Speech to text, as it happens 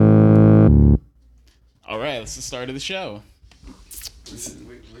that's the start of the show. Isn't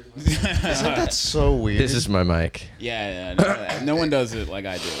that so weird? This is my mic. Yeah, no one does it like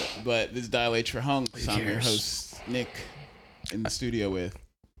I do it. But this is Dilate for Hunks. I'm your host, Nick, in the studio with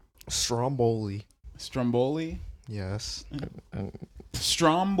Stromboli. Stromboli? Yes.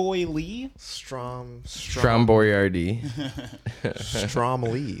 Stromboy-Lee? Stromboyardi.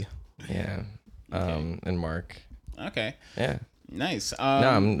 Stromly. Yeah. And Mark. Okay. Yeah. Nice. No,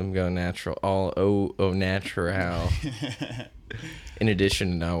 I'm going natural. All natural. In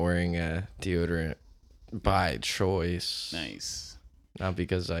addition to not wearing a deodorant by choice. Nice. Not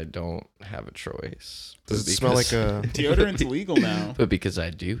because I don't have a choice. Does it smell like a... Deodorant's legal now. But because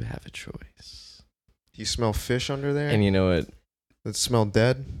I do have a choice. Do you smell fish under there? And you know what? Does it smell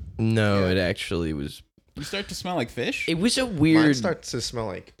dead? No, Yeah. It actually was... You start to smell like fish? It was a Mine weird... starts to smell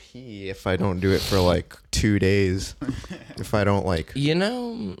like pee if I don't do it for like 2 days. If I don't like... You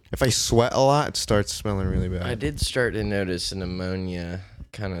know... If I sweat a lot, it starts smelling really bad. I did start to notice an ammonia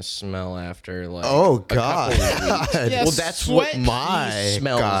kind of smell after like Oh, a couple God. of weeks. Yeah, Well, that's sweat what my...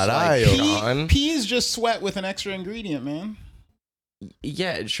 smells God, like I... Sean. Pee is just sweat with an extra ingredient, man.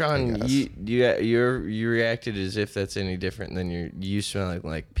 Yeah, Sean, guess. you reacted as if that's any different than you smelling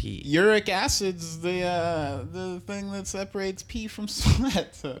like pee. Uric acid's the thing that separates pee from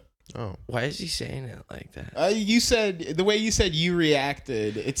sweat. Oh. Why is he saying it like that? You said the way you said you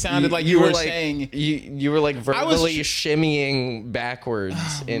reacted. It sounded like you were like, saying you were like verbally shimmying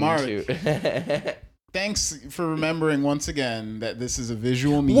backwards Mark. into. Thanks for remembering once again that this is a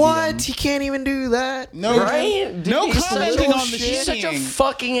visual medium. What? He can't even do that? No, Right? no Dude, he's commenting on the He's such a shimmying.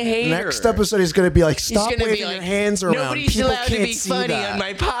 fucking hater. Next episode is going to be like, He's stop gonna be waving like, your hands around. Nobody's People allowed can't to be see funny that. on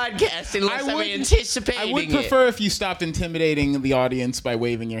my podcast unless I'm wouldn't- anticipating I would it. prefer if you stopped intimidating the audience by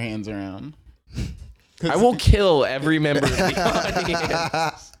waving your hands around. I will kill every member of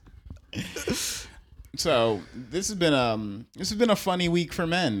the audience. So this has been a funny week for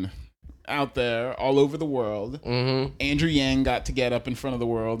men out there all over the world. Mm-hmm. Andrew Yang got to get up in front of the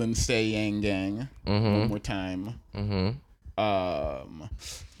world and say Yang Gang one more time. Mm-hmm.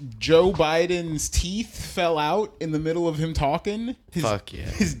 Joe Biden's teeth fell out in the middle of him talking. Fuck yeah.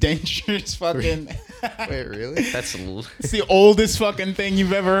 His dentures fucking... Wait, really? That's It's the oldest fucking thing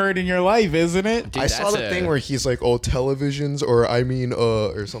you've ever heard in your life, isn't it? Dude, I saw that's the thing where he's like, oh, televisions, or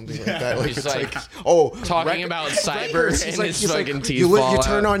or something like that. Like, He's it's like, oh, talking about cyber records. and He's like- his he's like, fucking teeth you fall you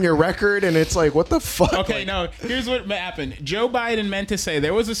turn out. on your record, and it's like, what the fuck? Okay, no, here's what happened. Joe Biden meant to say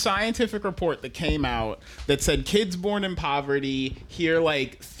there was a scientific report that came out that said kids born in poverty hear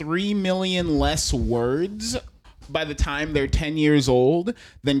like 3 million less words by the time they're 10 years old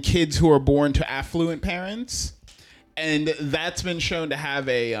than kids who are born to affluent parents. And that's been shown to have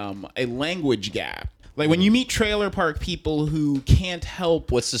a language gap. Like when you meet trailer park people who can't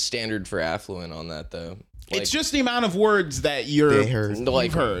help... What's the standard for affluent on that, though? It's just the amount of words that you've heard.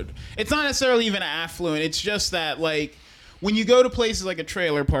 heard. It's not necessarily even affluent. It's just that, like, when you go to places like a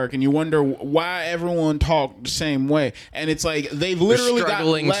trailer park and you wonder why everyone talked the same way, and it's like they've literally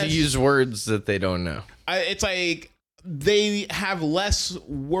struggling got less, to use words that they don't know. it's like they have less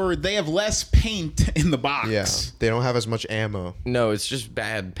word. They have less paint in the box. Yeah, they don't have as much ammo. No, it's just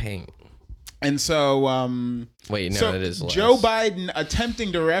bad paint. And so, Wait, no, so it is less. Joe Biden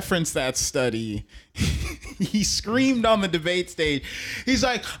attempting to reference that study, he screamed on the debate stage. He's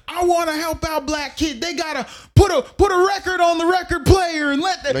like, "I want to help out black kids. They gotta put a record on the record player and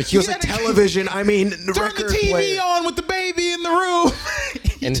let the Like he was like television. I mean, turn record the TV player. on with the baby in the room."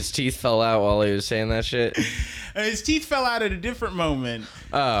 And his teeth fell out while he was saying that shit. And his teeth fell out at a different moment.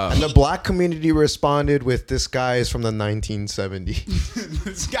 And the black community responded with, "This guy is from the 1970s."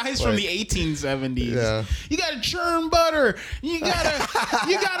 This guy's from the 1870s. Yeah. You gotta churn butter. You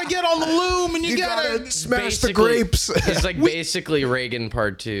gotta get on the loom, and you gotta smash the Basically, grapes. It's like basically Reagan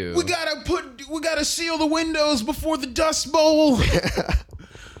Part 2. We gotta seal the windows before the Dust Bowl.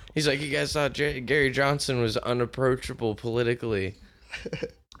 He's like, you guys thought Gary Johnson was unapproachable politically.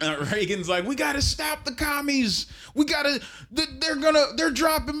 Reagan's like, we gotta stop the commies. We gotta. They're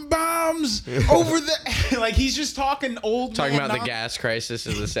dropping bombs over the. Like he's just talking old. Talking man about the gas crisis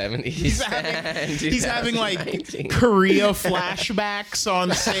of the 70s. He's having like Korea flashbacks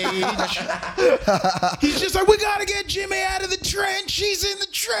on stage. He's just like, we gotta get Jimmy out of the trench. He's in the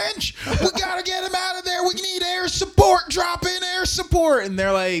trench. We gotta get him out of there. We need air support. Drop in air support. And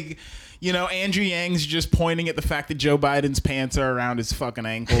they're like, you know, Andrew Yang's just pointing at the fact that Joe Biden's pants are around his fucking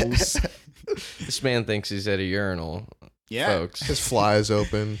ankles. This man thinks he's at a urinal. Yeah. Folks. His fly is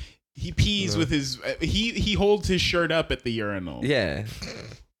open. He pees with his. He holds his shirt up at the urinal. Yeah.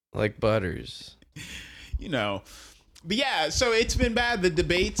 Like Butters. You know. But yeah, so it's been bad. The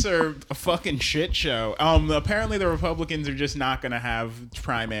debates are a fucking shit show. Apparently the Republicans are just not gonna have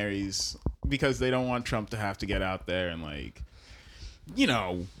primaries because they don't want Trump to have to get out there and like, you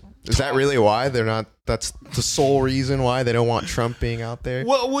know. Is that really why they're not? That's the sole reason why they don't want Trump being out there.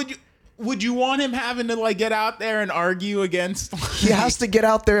 Well, would you want him having to like get out there and argue against? He has to get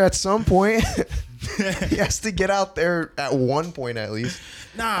out there at some point. He has to get out there at one point at least.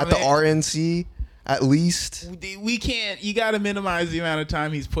 Nah, at the RNC. At least we can't. You got to minimize the amount of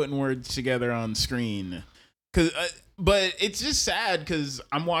time he's putting words together on screen. But it's just sad because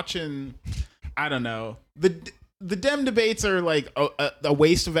I'm watching. I don't know. The Dem debates are like a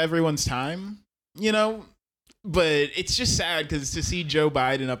waste of everyone's time, you know. But it's just sad because to see Joe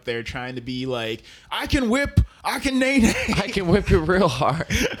Biden up there trying to be like, I can nay. I can whip it real hard.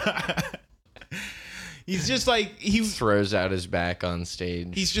 He's just like he throws out his back on stage.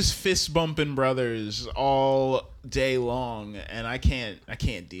 He's just fist bumping brothers all day long, and I can't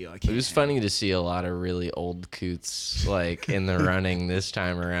deal. It was funny to see a lot of really old coots like in the running this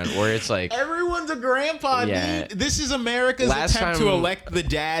time around, where it's like everyone's a grandpa, yeah. dude. This is America's attempt to elect the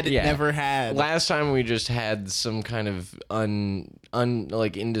dad it never had. Last time we just had some kind of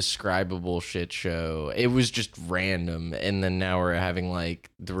like indescribable shit show. It was just random, and then now we're having like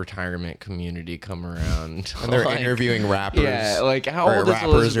the retirement community come around and they're like, interviewing rappers. Yeah, like how old is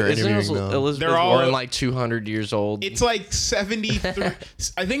Elizabeth? Elizabeth they're all born like 200 years old. It's like 73.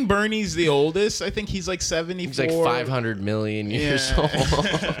 I think Bernie's the oldest. I think he's like 74. He's like 500 million years old.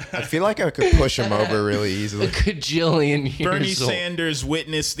 I feel like I could push him over really easily. A gajillion years Bernie old. Sanders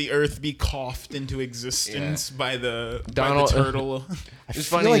witnessed the Earth be coughed into existence by the turtle. I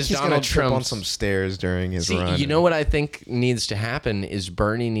feel like he's gonna trip on some stairs during his run. You know what I think needs to happen is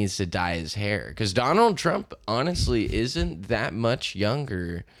Bernie needs to dye his hair, because Donald Trump honestly isn't that much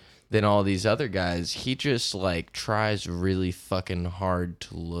younger than all these other guys. He just like tries really fucking hard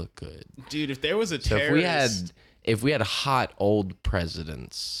to look good. Dude, if there was a terrorist, if we had hot old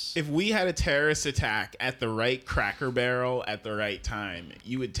presidents, if we had a terrorist attack at the right Cracker Barrel at the right time,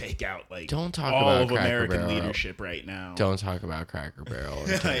 you would take out like don't talk all about of Cracker American Barrel. leadership right now. Don't talk about Cracker Barrel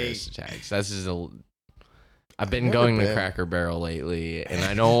and terrorist attacks. This is I've been going to Cracker Barrel lately, and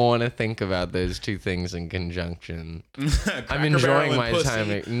I don't want to think about those two things in conjunction. I'm enjoying my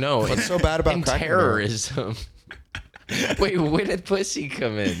time. No, what's so bad about Cracker terrorism? Wait, when did pussy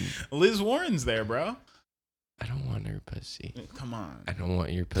come in? Liz Warren's there, bro. I don't want her pussy. Come on. I don't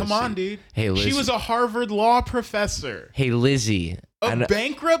want your pussy. Come on, dude. Hey, Liz. She was a Harvard law professor. Hey, Lizzie. A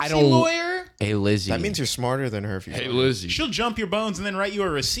bankruptcy lawyer? Hey, Lizzie. That means you're smarter than her if you Hey, Lizzie. She'll jump your bones and then write you a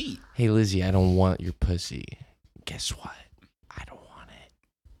receipt. Hey, Lizzie, I don't want your pussy. Guess what? I don't want it.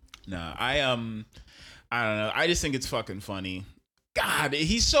 No, I don't know. I just think it's fucking funny. God,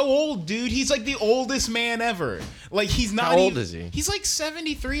 he's so old, dude. He's like the oldest man ever. Like he's not. How old is he? He's like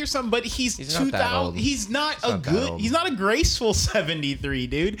 73 or something. But he's 2000. He's not a good. He's not a graceful 73,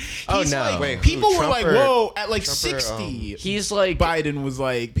 dude. Oh he's no! Like, wait, people were Trump like, or, "Whoa!" At like Trump 60, he's like Biden was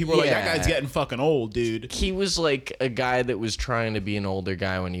like. People were like, "That guy's getting fucking old, dude." He was like a guy that was trying to be an older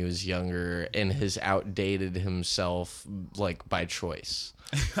guy when he was younger, and has outdated himself like by choice.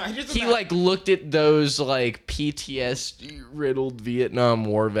 He like looked at those like PTSD riddled Vietnam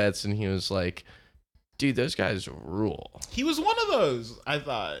War vets, and he was like, "Dude, those guys rule." He was one of those. I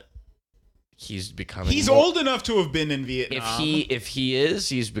thought he's becoming. He's old enough to have been in Vietnam. If he is,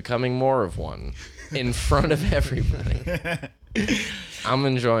 he's becoming more of one in front of everybody. I'm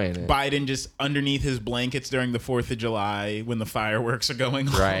enjoying it. Biden just underneath his blankets during the 4th of July when the fireworks are going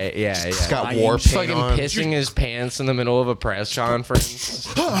on. Right? Yeah. He's got war Just paint fucking on. pissing his pants in the middle of a press conference.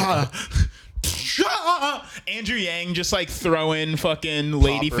 Andrew Yang just like throwing fucking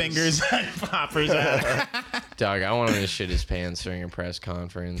lady fingers and poppers out. Dog, I want him to shit his pants during a press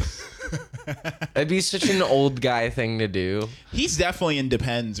conference. That'd be such an old guy thing to do. He's definitely in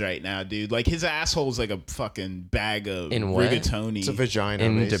Depends right now, dude. Like his asshole's like a fucking bag of In what? rigatoni. It's a vagina.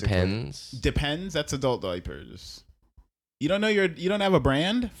 In basically. Depends. Depends. That's adult diapers. You don't know you don't have a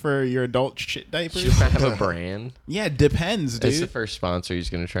brand for your adult shit diapers? You have a brand. Yeah, Depends, dude. It's the first sponsor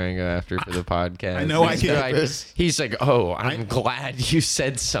he's going to try and go after for the podcast. I know I He's can. like, he's like, oh, I'm glad you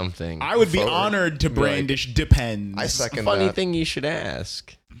said something. I would be honored to brandish Depends. I second Funny that. thing you should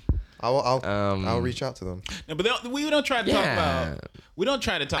ask. I'll reach out to them. No, but we don't try to talk about. We don't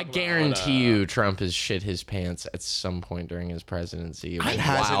try to talk. I guarantee you, Trump has shit his pants at some point during his presidency. I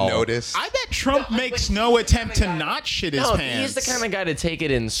hasn't noticed. I bet Trump makes no attempt to not shit his pants. He's the kind of guy to take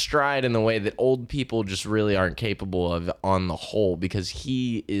it in stride in the way that old people just really aren't capable of on the whole, because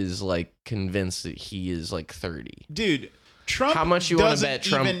he is like convinced that he is like 30. Dude, Trump How much you want to bet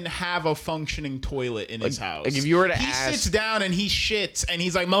doesn't Trump even have a functioning toilet in his house. like if you were to he ask, sits down and he shits and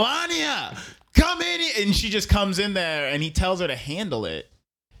he's like, Melania, come in, and she just comes in there and he tells her to handle it.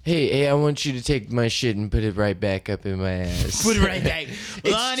 hey, I want you to take my shit and put it right back up in my ass. Put it right back,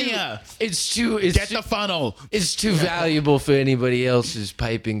 Melania. Get the funnel. It's too valuable for anybody else's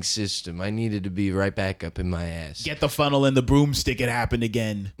piping system. I needed to be right back up in my ass. Get the funnel and the broomstick. It happened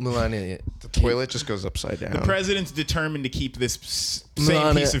again. Melania, The toilet just goes upside down. The president's determined to keep this same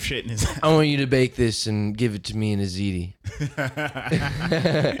Melania, piece of shit in his house. I want you to bake this and give it to me and Aziti.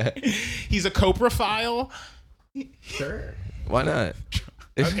 He's a coprophile. Sure. Why not?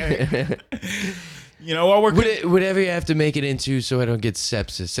 Okay. You know what? Whatever you have to make it into so I don't get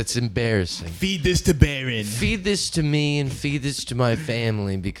sepsis. That's embarrassing. Feed this to Barron. Feed this to me and feed this to my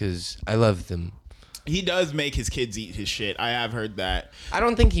family because I love them. He does make his kids eat his shit. I have heard that. I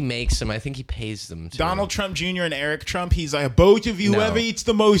don't think he makes them. I think he pays them to. Donald Trump Jr. and Eric Trump, he's like, both of you, No. whoever eats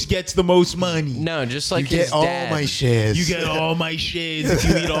the most gets the most money. No, just like You his get all dad. my shares. You get all my shares if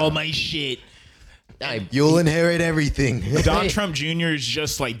you eat all my shit. You'll inherit everything. Don Trump Jr. is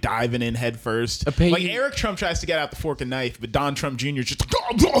just like diving in head first. Like Eric Trump tries to get out the fork and knife, but Don Trump Jr. is just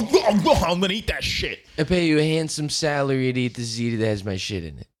like, I'm gonna eat that shit. I pay you a handsome salary to eat the ziti that has my shit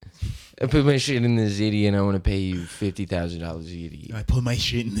in it. I put my shit in the ziti and I want to pay you $50,000 a eat. I put my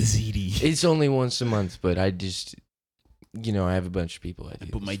shit in the ZD. It's only once a month, but I just, I have a bunch of people. I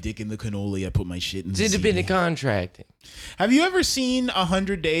put my dick in the cannoli. I put my shit in It's the independent ZD. contracting. Have you ever seen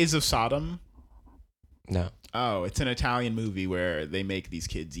 100 Days of Sodom? No. Oh, it's an Italian movie where they make these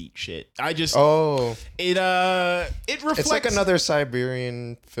kids eat shit. It reflects. It's like another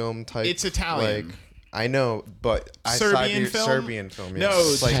Siberian film type. It's Italian. Like, I know, but Serbian film? Serbian film. Yeah. No,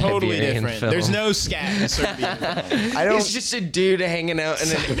 it's like totally Siberian different. film. There's no scat in Serbian film. I don't. It's just a dude hanging out in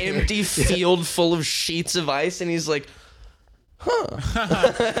an empty field full of sheets of ice, and he's like,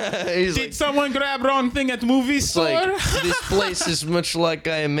 he's Did someone grab wrong thing at movie store? like, this place is much like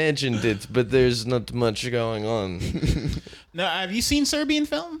I imagined it, but there's not much going on. No, have you seen Serbian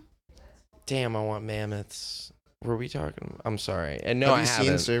film? Damn, I want mammoths. Were we talking? I'm sorry. And no, I Have you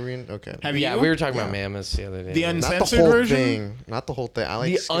haven't. seen Serbian? Okay. Have Yeah, you? we were talking about Yeah. mammoths the other day. The Not the uncensored whole version? thing. Not the whole thing. I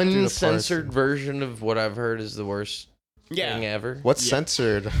like The skip through the parts. uncensored version of what I've heard is the worst thing ever. What's Yeah.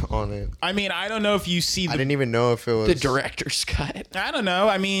 censored on it? I mean, I don't know if you see I the. didn't even know if it was The director's cut. I don't know.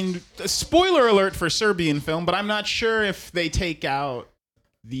 I mean, spoiler alert for Serbian film, but I'm not sure if they take out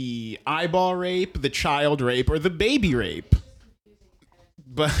the eyeball rape, the child rape, or the baby rape.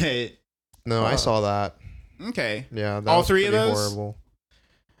 But No, I saw that. okay, Yeah, that All was three of pretty those? horrible.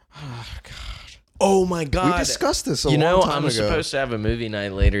 Oh my god. We discussed this a You know, long time I'm ago. supposed to have a movie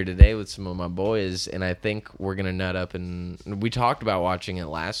night later today with some of my boys, and I think we're gonna nut up. And we talked about watching it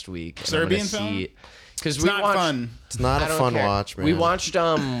last week. And Serbian I'm gonna film? see, because it's we not watched, fun. It's not I a don't fun care. watch, man. We watched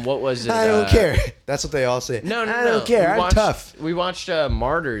what was it? I don't care. That's what they all say. No, I don't care. We I'm watched- tough. We watched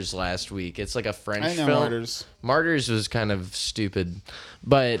Martyrs last week. It's like a French I know film. Martyrs. Martyrs was kind of stupid,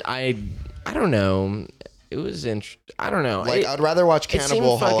 but I don't know. It was I don't know. Like, I'd rather watch it seemed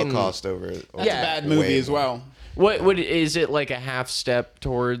Cannibal fucking- Holocaust over it. That's a bad movie way as well. What is it, like a half step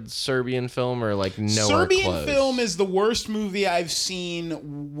towards Serbian film, or like nowhere Serbian close? film is the worst movie I've seen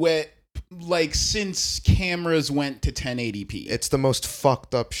since cameras went to 1080p. It's the most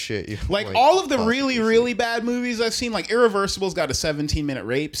fucked up shit. Like all of the possibly really, see. really bad movies I've seen, like Irreversible's got a 17-minute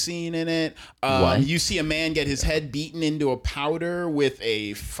rape scene in it. What? You see a man get his head beaten into a powder with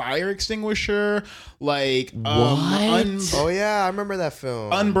a fire extinguisher. Like Oh yeah, I remember that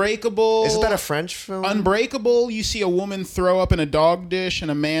film. Unbreakable. Isn't that a French film? Unbreakable, you see a woman throw up in a dog dish and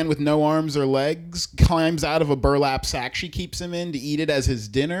a man with no arms or legs climbs out of a burlap sack she keeps him in to eat it as his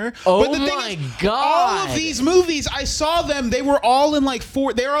dinner. Oh But the thing my is, God. all of these movies, I saw them, they were all in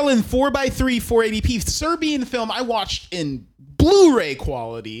they're all in 4:3, 480p. Serbian film I watched in Blu-ray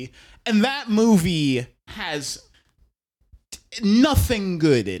quality, and that movie has nothing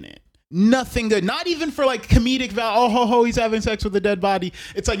good in it. Nothing good. Not even for like comedic value. Oh, ho, ho, he's having sex with a dead body.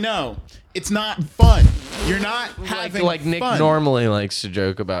 It's like, no, it's not fun. You're not having like Nick fun. normally likes to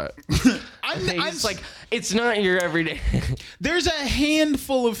joke about. I'm It's like, it's not your everyday. There's a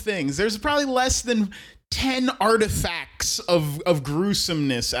handful of things. There's probably less than 10 artifacts of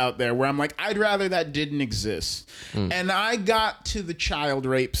gruesomeness out there where I'm like, I'd rather that didn't exist. And I got to the child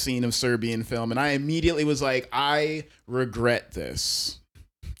rape scene of Serbian film, and I immediately was like, I regret this.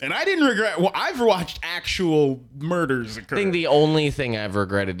 And I didn't regret. Well, I've watched actual murders occur. I think the only thing I've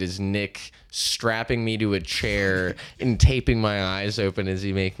regretted is Nick strapping me to a chair and taping my eyes open as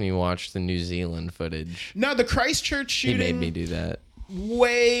he make me watch the New Zealand footage. No, the Christchurch He shooting. made me do that.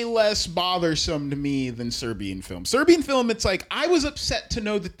 way less bothersome to me than Serbian film. Serbian film, it's like, I was upset to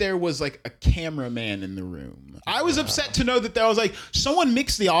know that there was like a cameraman in the room. I was upset to know that there was like, someone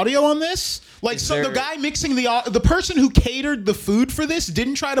mixed the audio on this. Like, so the guy mixing the person who catered the food for this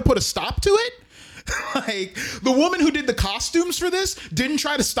didn't try to put a stop to it. Like, the woman who did the costumes for this didn't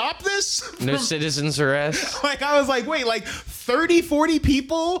try to stop this. No citizen's arrest. Like, I was like, wait, like 30, 40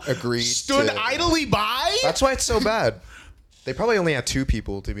 people stood idly by? That's why it's so bad. They probably only had 2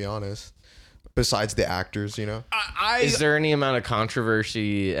 people, to be honest, besides the actors, you know? Is there any amount of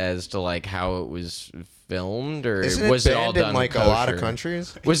controversy as to like how it was filmed, or Isn't was it all banned done in like kosher? a lot of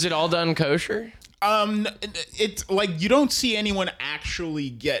countries? Was it all done kosher? It's like you don't see anyone actually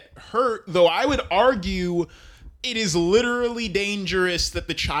get hurt, though I would argue it is literally dangerous that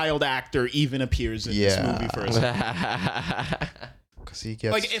the child actor even appears in this movie for a second. He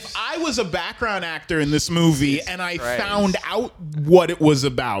gets... Like, if I was a background actor in this movie and I found out what it was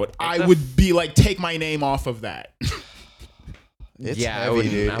about, I would be like, take my name off of that. It's heavy,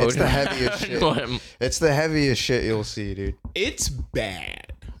 dude. It's the heaviest shit. It's the heaviest shit you'll see, dude. It's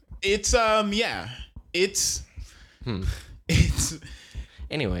bad. It's It's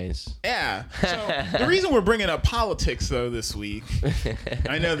Anyways. Yeah. So the reason we're bringing up politics though this week,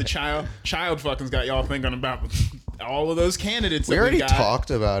 I know the child fucking's got y'all thinking about all of those candidates. We already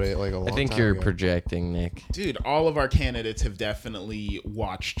talked about it like a long time I think you're ago. projecting, Nick. Dude, all of our candidates have definitely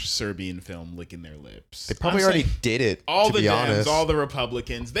watched Serbian film licking their lips. They probably already did it. All to the be Dems, honest. all the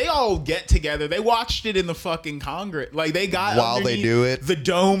Republicans, they all get together. They watched it in the fucking Congress. Like, they got while they do it, the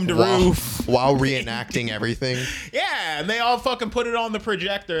domed roof while reenacting everything. Yeah, and they all fucking put it on the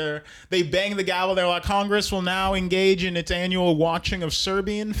projector. They bang the gavel. They're like, Congress will now engage in its annual watching of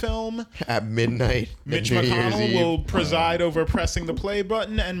Serbian film at midnight. Mitch McConnell will preside over pressing the play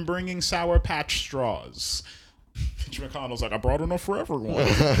button and bringing Sour Patch straws. Mitch McConnell's like, I brought enough for everyone.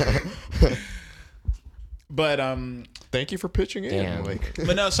 But thank you for pitching in.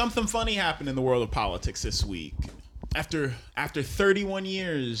 But no, something funny happened in the world of politics this week. After 31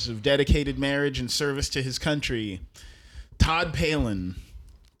 years of dedicated marriage and service to his country, Todd Palin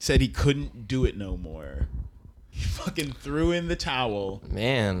said he couldn't do it no more. He fucking threw in the towel.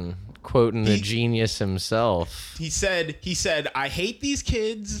 Man, quoting the genius himself. He said, I hate these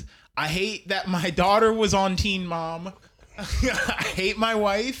kids. I hate that my daughter was on Teen Mom. I hate my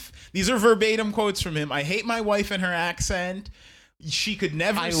wife. These are verbatim quotes from him. I hate my wife and her accent. She could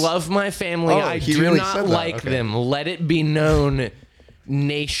never... I love my family. I do really not like them. Let it be known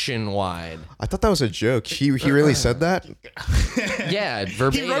nationwide. I thought that was a joke. He really said that? Yeah,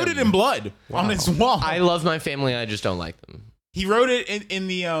 verbatim. He wrote it in blood on his wall. I love my family. I just don't like them. He wrote it in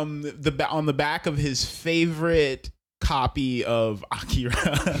the on the back of his favorite copy of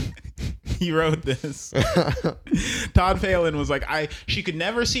Akira. He wrote this. Todd Palin was like, she could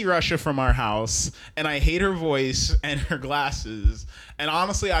never see Russia from our house, and I hate her voice and her glasses. And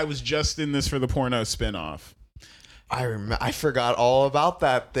honestly, I was just in this for the porno spinoff. I forgot all about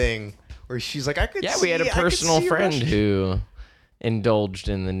that thing where she's like, we had a personal friend who indulged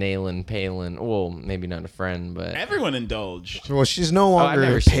in the Nailin Palin. Well, maybe not a friend, but everyone indulged. Well, she's no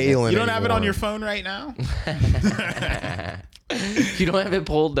longer Palin. You don't have it anymore. on your phone right now? You don't have it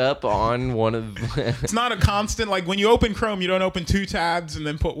pulled up on one of It's not a constant, like when you open Chrome, you don't open 2 tabs and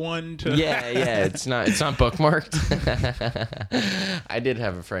then put one to Yeah, it's not bookmarked. I did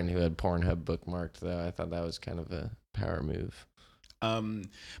have a friend who had Pornhub bookmarked though. I thought that was kind of a power move.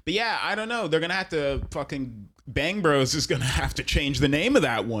 But yeah, I don't know. They're gonna have to fucking Bang Bros is gonna have to change the name of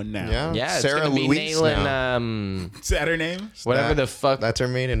that one now. Yeah, Sarah it's gonna be Louise Nailin. Is that her name? Whatever the fuck. That's her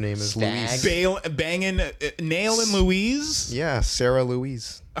maiden name is Stag. Louise. Banging Nailin Louise. Yeah, Sarah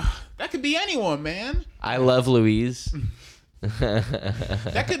Louise. That could be anyone, man. I love Louise.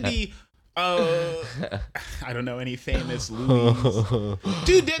 That could be. I don't know any famous Louise.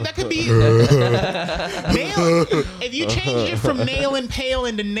 Dude, that could be if you change it from Nailin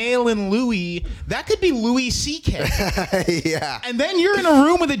Palin to Nailin Louis, that could be Louis C.K. Yeah. And then you're in a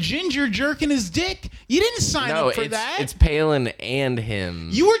room with a ginger jerking his dick. You didn't sign up for that. It's Palin and him.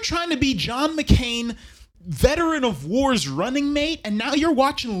 You were trying to be John McCain, veteran of war's running mate, and now you're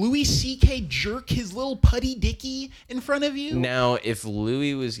watching Louis C.K. jerk his little putty dicky in front of you? Now, if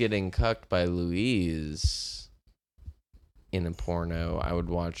Louis was getting cucked by Louise in a porno, I would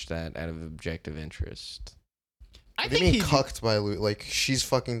watch that out of objective interest. I think he's cucked by Louis. Like, she's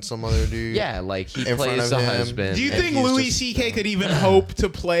fucking some other dude. Yeah, like he in plays the husband. Do you think Louis C.K. could even hope to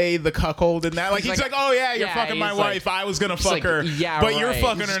play the cuckold in that? Like, he's like, oh yeah, you're fucking my wife. I was gonna fuck her, but you're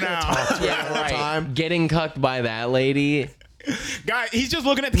fucking her now. Yeah, right. Getting cucked by that lady Guy, he's just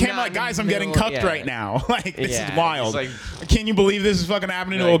looking at the camera like, guys, I'm getting cucked right now. Like, this is wild. Like, can you believe this is fucking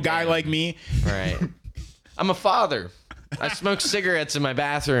happening to a guy like me? Right. I'm a father. I smoke cigarettes in my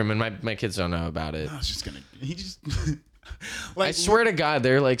bathroom, and my kids don't know about it. I was just gonna. He just. Like, I swear to God,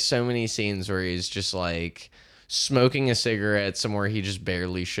 there are like so many scenes where he's just like smoking a cigarette somewhere he just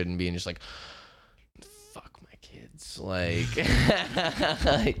barely shouldn't be, and just like, fuck my kids, like,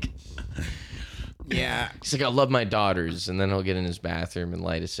 like. Yeah. He's like, I love my daughters, and then he'll get in his bathroom and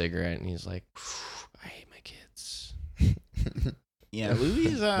light a cigarette, and he's like, I hate my kids. Yeah, Louis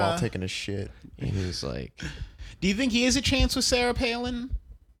is while taking a shit. And he's like, do you think he has a chance with Sarah Palin?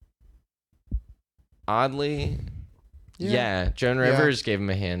 Oddly, yeah. Joan Rivers gave him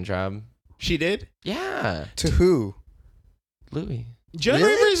a hand job. She did? Yeah. To who? Louis. Joan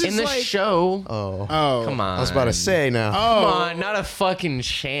Really? Rivers is In the like, show. Oh. Come on. I was about to say now. Come on, not a fucking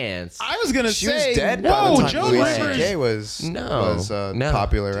chance. I was gonna She say, was dead by whoa, the time Joan Louis Rivers. C.K. was No.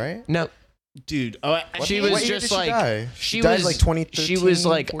 popular, right? No. Dude, She What was year just did she like die? she died was like 2013. She was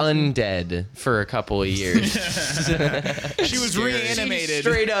like 14? undead for a couple of years. she was She reanimated.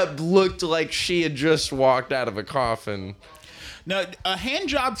 straight up looked like she had just walked out of a coffin. No, a hand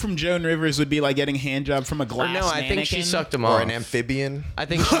job from Joan Rivers would be like getting a hand job from a glass No, I think she mannequin. sucked him off. Or an amphibian. I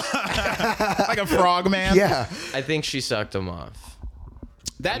think she, like a frog man. Yeah. I think she sucked him off.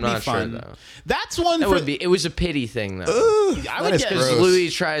 That'd I'm be not fun. sure, though. That's one That for would be. It was a pity thing though. I would is get Because gross. Louis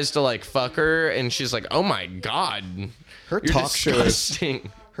tries to like fuck her, and she's like, "Oh my god, Her you're talk show is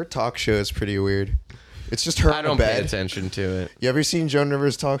disgusting." her talk show is pretty weird. It's just her I on don't a pay bed. attention to it. You ever seen Joan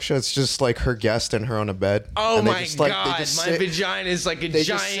Rivers' talk show? It's just like her guest and her on a bed. Oh And they my just, like, god, they just my sit- vagina is like a they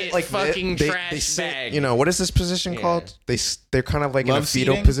just sit giant like fucking they trash sit, bag. You know, what is this position called? They're kind of like in Love a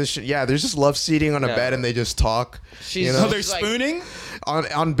fetal seating? position. Yeah, they're just love seating on a No. bed and they just talk. She's you Oh, know? they're She's like- spooning?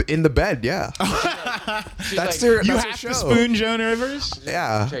 on in the bed. Yeah, She's that's like, their. You that's have her to show. spoon Joan Rivers?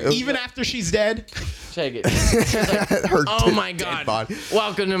 Yeah, Even after she's dead? Take it. She's like, her oh my dead god! body.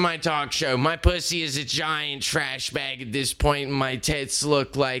 Welcome to my talk show. My pussy is a giant trash bag at this point, and my tits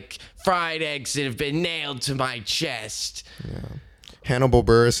look like fried eggs that have been nailed to my chest. Hannibal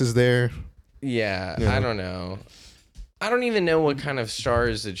Buress is there. Yeah, I don't know. I don't even know what kind of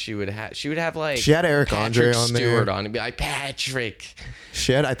stars that she would have. She would have like She had Eric Andre Patrick on there. Stewart on and be like, Patrick.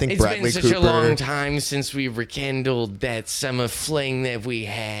 She had, I think, It's Bradley been such Cooper. a long time since we rekindled that summer fling that we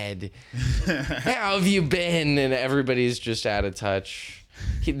had. How have you been? And everybody's just out of touch.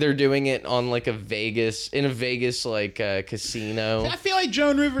 They're doing it on like a Vegas like casino. I feel like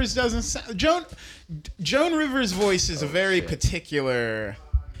Joan Rivers doesn't sound... Joan Rivers' voice is a very particular...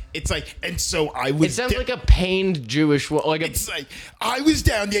 It's like, and so I was... It sounds like a pained Jewish woman. Like It's like, I was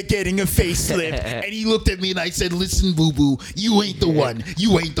down there getting a facelift, and he looked at me and I said, listen, boo-boo, you ain't the one.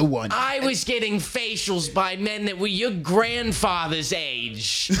 You ain't the one. I was getting facials by men that were your grandfather's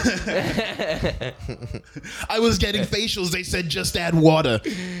age. I was getting facials. They said, just add water.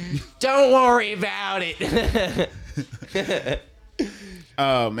 Don't worry about it.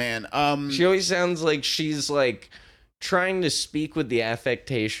 Oh, man. She always sounds like she's like trying to speak with the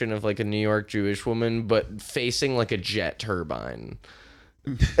affectation of like a New York Jewish woman, but facing like a jet turbine.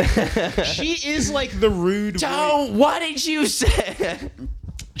 She is like the rude... Don't. What did you say?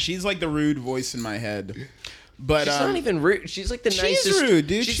 She's like the rude voice in my head. But She's not even rude. She's like the she's nicest. rude,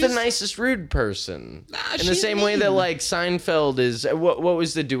 dude. She's She's- the nicest rude person. In the she's same way mean. that like Seinfeld is. What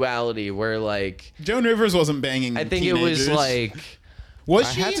was the duality where like Joan Rivers wasn't banging I think it was teenagers. like. Was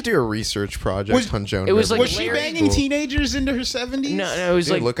I she? had to do a research project on Joan it was Rivers. like Was she Larry- banging teenagers into her 70s? No, it was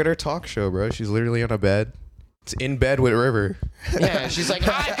Dude, like look at her talk show, bro. She's literally on a bed. It's in bed with River. yeah. She's like,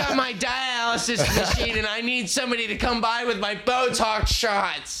 I got my dialysis machine and I need somebody to come by with my Botox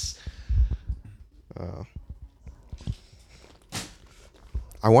shots.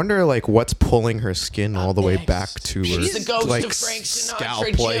 I wonder, like, what's pulling her skin all the way Next. back to her, She's the ghost like, of Frank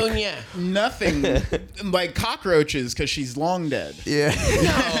Sinatra scalp, like, Jr. Nothing. Like cockroaches because she's long dead. yeah.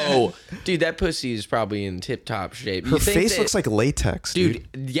 No, dude, that pussy is probably in tip-top shape. Her face looks like latex, dude.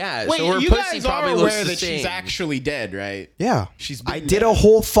 Yeah. Wait, so her you pussy guys are probably looks aware the that she's same. actually dead, right? Yeah, She's I been did dead. a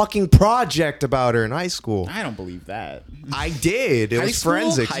whole fucking project about her in high school. I don't believe that. I did. It High was school?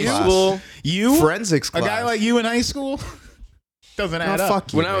 forensics High class. school. You? Forensics A class. guy like you in high school? Doesn't No, add up.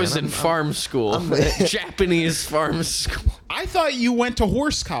 fuck you, When I man. was in farm school, Japanese farm school. I thought you went to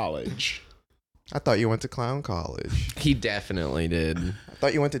horse college. I thought you went to clown college. He definitely did. I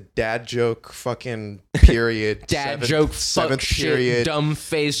thought you went to dad joke fucking period. Dad seventh- joke, fuck seventh shit, period. dumb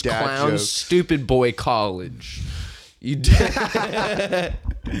face dad clown, jokes. stupid boy college. You did.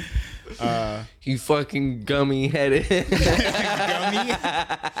 You fucking gummy headed. Gummy?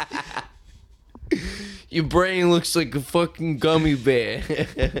 Your brain looks like a fucking gummy bear.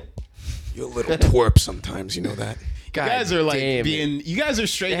 You're a little twerp sometimes, you know that. You guys are like you guys are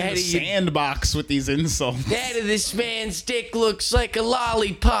straight in the sandbox with these insults. That of this man's dick looks like a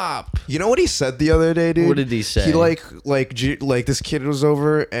lollipop. You know what he said the other day, dude? What did he say? He like this kid was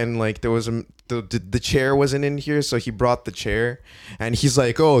over and like there was the chair wasn't in here, so he brought the chair and he's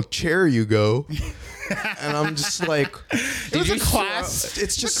like, "Oh, chair you go." And I'm just like,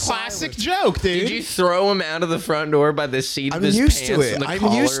 it's just a classic joke, dude. Did you throw him out of the front door by the seat of his used pants? to it. And the I'm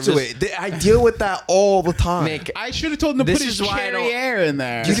collar used of to his- it. I deal with that all the time. Nick, I should have told him to This put his is why I don't- air in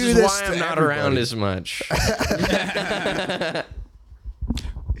there. this do is this why to I'm not everybody. around as much.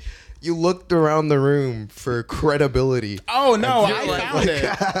 You looked around the room for credibility. Oh no, I like- found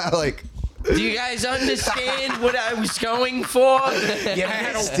it. Like, Do you guys understand what I was going for? you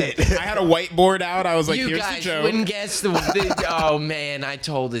missed it. I had a whiteboard out. I was like, You here's the guys joke. wouldn't guess the. Oh man, I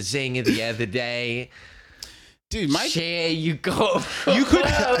told a zinger the other day. Dude, my Chair, you go. you could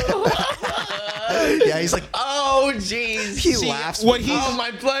Yeah, he's like, Oh jeez. he See, laughs. what he Oh,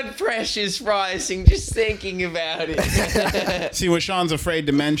 my blood pressure's rising just thinking about it. see what Sean's afraid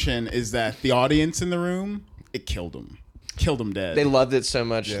to mention is that the audience in the room, it killed him dead. They loved it so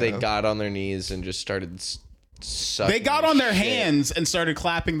much they Yeah. got on their knees and just started sucking. They got on their shit. hands and started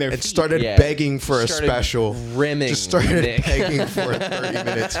clapping their and feet. started Yeah. begging for a Started special. rimming. Just started Nick. begging for a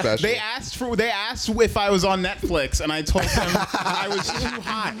 30-minute special. They asked if I was on Netflix, and I told them I was too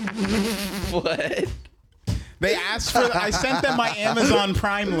hot. What? They asked for. I sent them my Amazon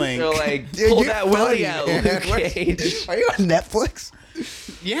Prime link. They're like, Dude, pull you're that willy funny, out, man. Luke Cage. Are you on Netflix?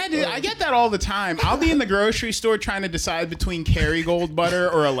 Yeah, dude, I get that all the time. I'll be in the grocery store trying to decide between Kerrygold butter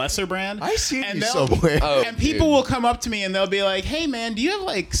or a lesser brand. I see you they'll- somewhere. Oh, and people dude. will come up to me and they'll be like, "Hey, man, do you have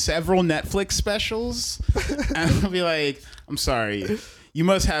like several Netflix specials?" And I'll be like, "I'm sorry, you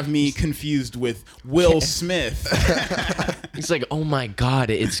must have me confused with Will Smith." He's like, oh my god,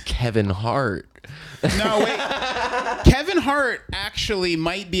 it's Kevin Hart. No, wait. Kevin Hart actually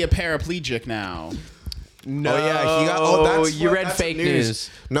might be a paraplegic now. No, yeah, he got. Oh, that's you what- read that's fake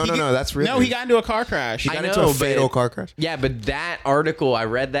news. news. No, that's real. No, he got into a car crash. He got I into know, a fatal but- car crash. Yeah, but that article, I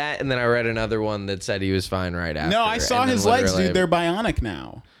read that, and then I read another one that said he was fine right after. No, I saw and then his legs, literally- dude. They're bionic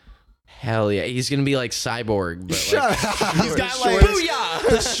now. Hell yeah, he's gonna be like Cyborg. But Shut like, up. He's got like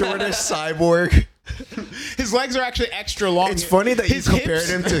the shortest cyborg. his legs are actually extra long. It's funny that you His compared hips-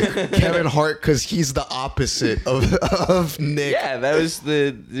 him to Kevin Hart because he's the opposite of Nick. yeah, that was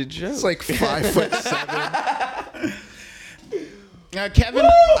the joke. It's like 5'7". Kevin.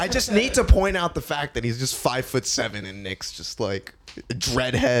 I just need to point out the fact that he's just 5'7" and Nick's just like a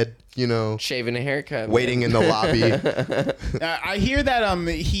dreadhead, you know, shaving a haircut, waiting in the lobby. I hear that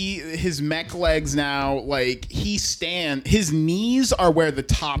his mech legs now, like his knees are where the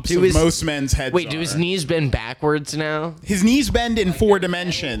tops of most men's heads Wait, are. do his knees bend backwards now? His knees bend in 4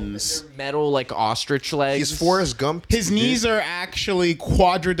 dimensions. Metal like ostrich legs. He's Forrest Gump. His knees are actually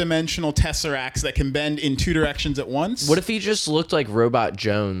quadridimensional tesseracts that can bend in 2 directions at once. What if he just looked like Robot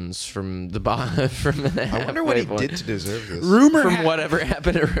Jones from the from the I wonder what he did to deserve this. Rumor whatever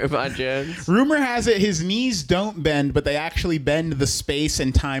happened to Robot Jones? Rumor has it his knees don't bend, but they actually bend the space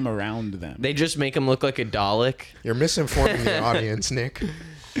and time around them. They just make him look like a Dalek. You're misinforming the audience, Nick.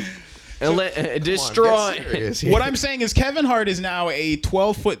 Destroy. Get serious here. What I'm saying is Kevin Hart is now a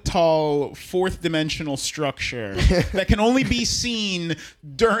 12-foot tall, 4th dimensional structure that can only be seen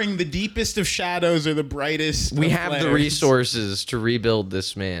during the deepest of shadows or the brightest We of have the flares. resources to rebuild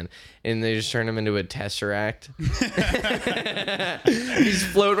this man, and they just turn him into a tesseract. He's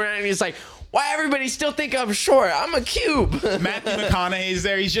floating around, and he's like, "Why everybody still think I'm short? I'm a cube." Matthew McConaughey's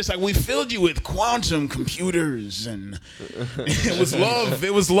there. He's just like, we filled you with quantum computers, and it was love.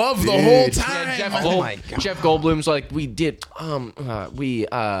 It was love the whole Dude. time. Yeah, my God. Jeff Goldblum's like, we did, we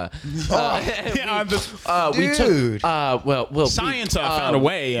Dude. well, Science found a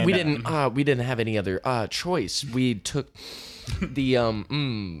way, and, we didn't have any other choice. We took the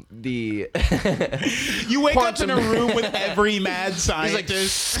You wake up in a Quantum. room with every mad he's like,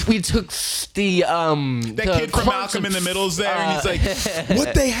 scientist. we took the That the kid from quantum- Malcolm in the Middle's there, and he's like,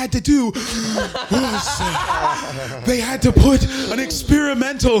 what they had to do was they had to put an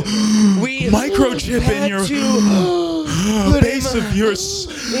experimental microchip in your base of your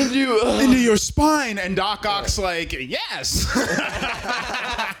into your spine, and Doc Ock's like, yes.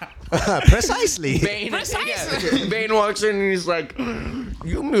 Precisely. Bane, yeah. Bane walks in and he's like,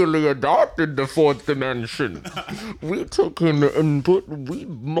 "You merely adopted the 4th dimension. We took him and we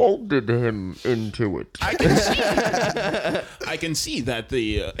molded him into it." I can see that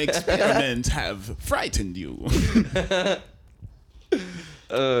the experiments have frightened you.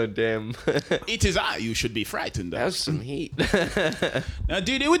 Oh, damn. It is I you should be frightened That of. was some heat. Now,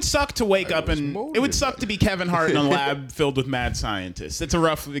 dude, it would suck to wake up and it would suck to be Kevin Hart in a lab filled with mad scientists. It's a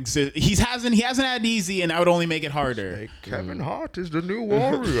rough he hasn't had it easy, and that would only make it harder. Kevin Hart is the new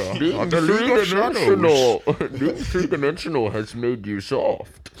warrior. New three-dimensional has made you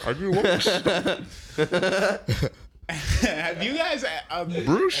soft. And you won't stop. Have you guys?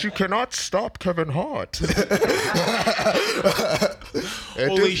 Bruce, you cannot stop Kevin Hart.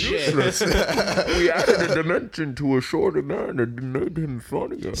 Holy shit! We added a dimension to a shorter man and made him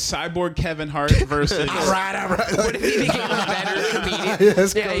funnier. Cyborg Kevin Hart versus. all right. What if he became a better comedian?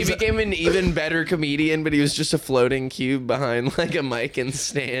 Yes, Yeah, he became an even better comedian, but he was just a floating cube behind like a mic and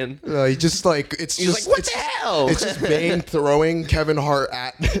stand. He just like it's He's just like, what it's, the hell? It's just Bane throwing Kevin Hart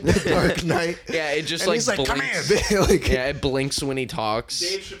at the Dark Knight. Yeah, it just And like he's like, come blinks. here, like, Yeah, it blinks when he talks,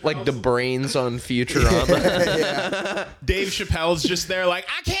 Dave Chappelle's- like the brains on Futurama. Dave Chappelle's just there, like,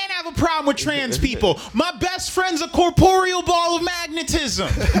 I can't have a problem with trans people. My best friend's a corporeal ball of magnetism.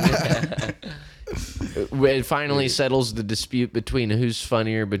 It finally settles the dispute between who's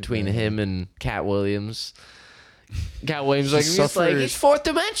funnier between him and Cat Williams. Cat Williams he's fourth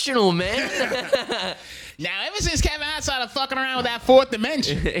dimensional, man. Now, ever since Kevin Hart started fucking around with that fourth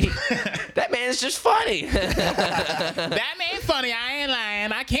dimension, That man's just funny. that man funny. I ain't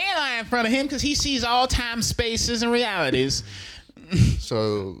lying. I can't lie in front of him because he sees all time, spaces, and realities.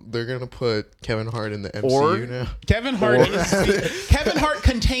 So they're gonna put Kevin Hart in the MCU Or- now. Kevin Hart Kevin Hart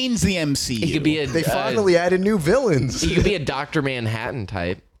contains the MCU. He could be a They finally added new villains. he could be a Dr. Manhattan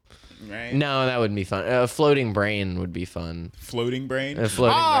type. right? No, that wouldn't be fun. A floating brain would be fun. Floating brain.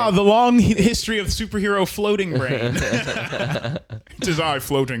 Floating brain. The long history of superhero floating brain. It is I,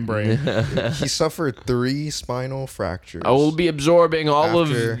 floating brain. He suffered 3 spinal fractures. I will be absorbing all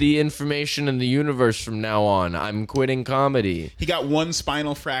After- of the information in the universe from now on. I'm quitting comedy. He got one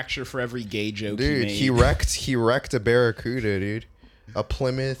spinal fracture for every gay joke Dude, he made. he wrecked a Barracuda, dude. A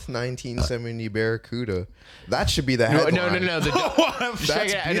Plymouth 1970 Barracuda. That should be the headline. No.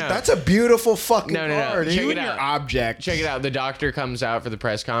 That's a beautiful fucking No. car, dude. Check You it and your out. object. Check it out. The doctor comes out for the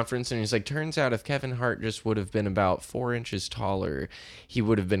press conference and he's like, turns out if Kevin Hart just would have been about 4 inches taller, he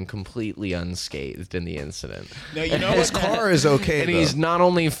would have been completely unscathed in the incident. No, you know His what? car is okay, And though. he's not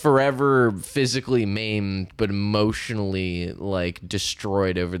only forever physically maimed, but emotionally like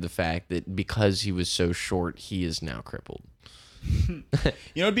destroyed over the fact that because he was so short, he is now crippled. You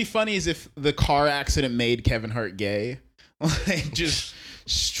know what'd be funny is if the car accident made Kevin Hart gay. Like, just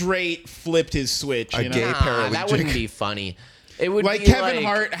straight flipped his switch. A You know? gay Nah, paraplegic. that wouldn't be funny. It would Like be Kevin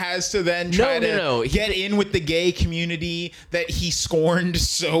Hart has to then try No. to get in with the gay community that he scorned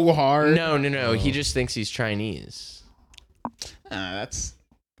so hard. No. He just thinks he's Chinese. That's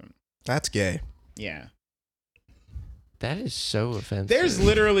That's gay. yeah. That is so offensive. There's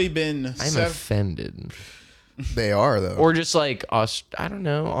literally been I'm offended. They are, though. Or just like I don't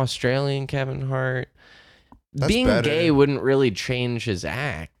know, Australian Kevin Hart. That's Being better. gay wouldn't really change his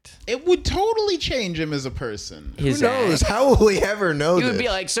act. it would totally change him as a person. Who His knows? act. How will we ever know He this? would be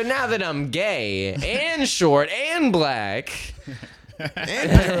like, so now that I'm gay and short and black,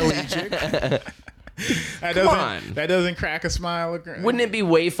 and paraplegic. That doesn't crack a smile. wouldn't it be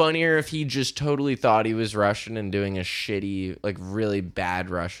way funnier if he just totally thought he was Russian and doing a shitty, like really bad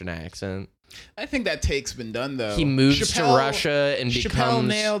Russian accent? I think that take's been done though. He moves to Russia and Chappelle becomes.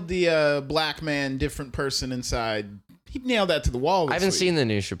 nailed the black man, different person inside. He nailed that to the wall. I haven't seen the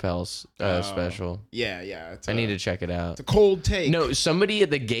new Chappelle's special. Yeah. It's I need to check it out. It's a cold take. No, somebody at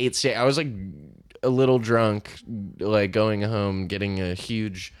the gates. I was like a little drunk, like going home, getting an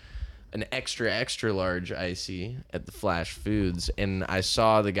extra large icy at the Flash Foods, and I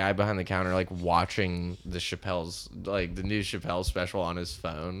saw the guy behind the counter like watching the new Chappelle special on his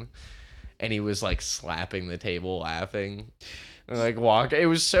phone, and he was like slapping the table, laughing. And, like walk. It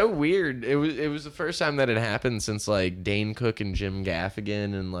was so weird. It was the first time that had happened since like Dane Cook and Jim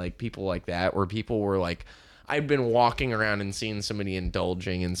Gaffigan and like people like that, where people were like, I'd been walking around and seeing somebody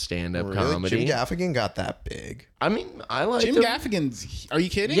indulging in stand-up Really? comedy. Jim Gaffigan got that big. I mean, I like Jim him. Gaffigan's. Are you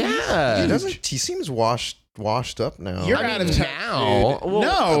kidding? Yeah. He seems washed up now. You're I out mean, of now. dude. Well,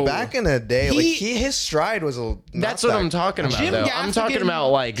 No. Back in the day, his stride was That's what I'm talking about, Jim though. I'm talking Gaffigan about,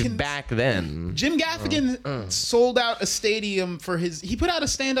 like, can- back then. Jim Gaffigan sold out a stadium for he put out a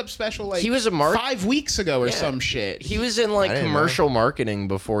stand-up special like He was a 5 weeks ago or Yeah. some shit. He was in, like, I didn't commercial marketing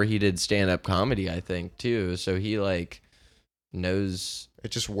before he did stand-up comedy, I think, too. So he, like, knows It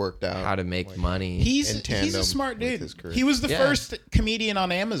just worked out. how to make money. He's in tandem a smart with dude. his career. He was the Yeah. first comedian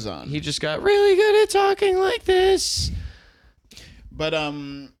on Amazon. He just got really good at talking like this. But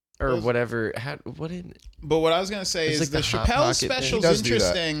or whatever. But what I was gonna say is like the the Hot Chappelle Pocket thing. special's He does do that.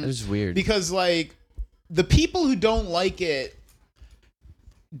 interesting. It was weird. Because like the people who don't like it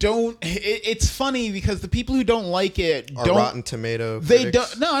don't. It's funny because the people who don't like it Our don't. Rotten Tomato. They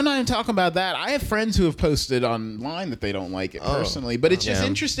critics. don't. No, I'm not even talking about that. I have friends who have posted online that they don't like it personally. But it's just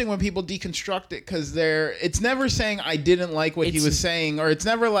interesting when people deconstruct it because it's never saying I didn't like what he was saying, or it's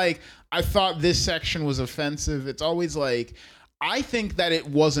never like I thought this section was offensive. It's always like I think that it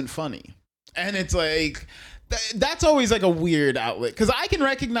wasn't funny, and it's like. That's always like a weird outlet because I can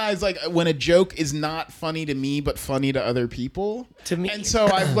recognize like when a joke is not funny to me but funny to other people. To me, and so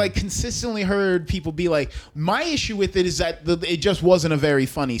I've like consistently heard people be like, my issue with it is that it just wasn't a very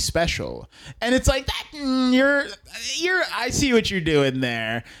funny special, and it's like that you're I see what you're doing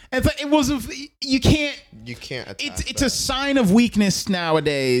there. And it's like you can't attack it's a sign of weakness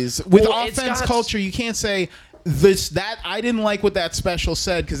nowadays with offense culture. You can't say. That I didn't like what that special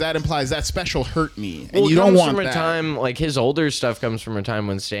said because that implies that special hurt me, and you don't want that. From a time like his older stuff comes from a time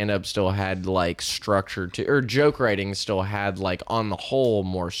when stand-up still had like structure to, or joke writing still had like on the whole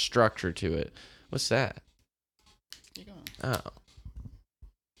more structure to it. What's that? Keep going. Oh,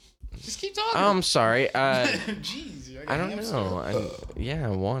 just keep talking. oh I'm sorry. Jeez, I don't know. I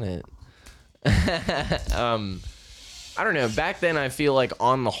want it. I don't know. Back then, I feel like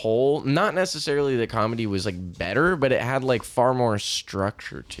on the whole, not necessarily the comedy was like better, but it had like far more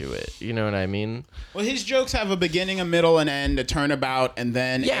structure to it. You know what I mean? Well, his jokes have a beginning, a middle, an end, a turnabout, and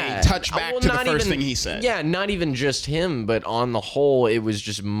then a touchback to the first thing he said. Yeah, not even just him, but on the whole, it was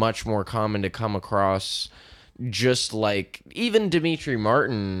just much more common to come across. Just like even Dimitri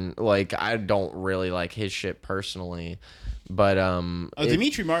Martin, like I don't really like his shit personally. But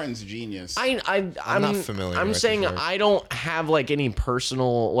Dimitri Martin's a genius. I'm not familiar. I'm saying I don't have like any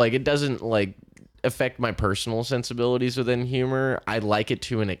personal, like it doesn't like affect my personal sensibilities within humor. I like it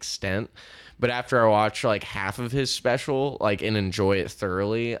to an extent, but after I watch like half of his special, like and enjoy it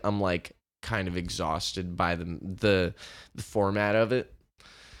thoroughly, I'm like kind of exhausted by the format of it.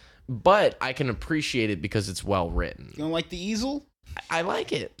 But I can appreciate it because it's well written. You don't like the easel? I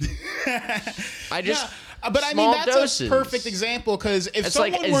like it. I just. Yeah. But I mean, that's doses. a perfect example because if it's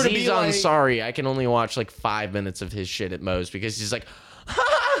someone like were to Aziz be like, Ansari, I can only watch like 5 minutes of his shit at most because he's like,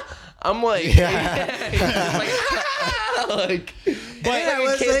 ha! I'm like, he's like,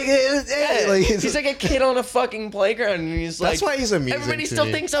 he's like a kid on a fucking playground, and he's like, that's why he's amusing. Everybody still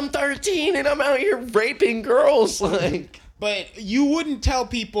thinks I'm 13, and I'm out here raping girls, like. But you wouldn't tell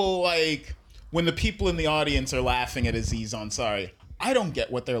people like when the people in the audience are laughing at Aziz Ansari, I don't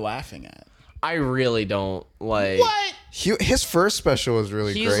get what they're laughing at. I really don't like. What? His first special was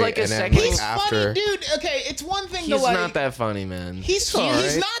really He's great. like a and second. then, He's after, funny, dude. Okay, it's one thing to He's like. not that funny, man. He's all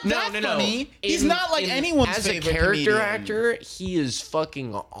right. not that funny. He's not like anyone's as a favorite character comedian. actor. He is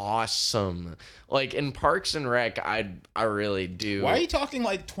fucking awesome. Like in Parks and Rec, I really do. Why are you talking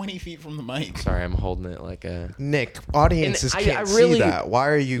like 20 feet from the mic? Sorry, I'm holding it like a. Nick, audiences And can't I really- see that. Why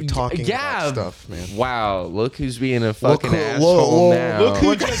are you talking Yeah. about stuff, man? Wow, look who's being a fucking who- asshole whoa. now. Look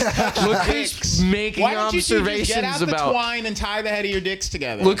who just touched Look dicks. who's making Why don't you two observations just get out the about. twine and tie the head of your dicks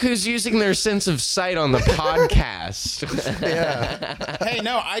together? Look who's using their sense of sight on the podcast. Yeah. Hey,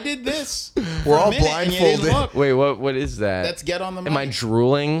 no, I did this. We're all and you didn't blindfolded. look. Wait, what is that? That's get on the mic. Am I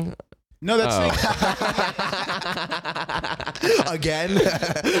drooling? No, that's Again?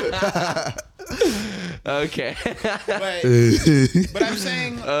 Okay. but I'm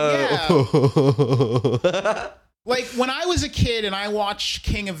saying, yeah. Like when I was a kid and I watched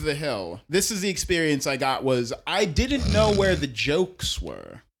King of the Hill, this is the experience I got was I didn't know where the jokes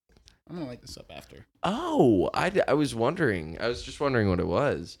were. I'm gonna light this up after. Oh, I was wondering. I was just wondering what it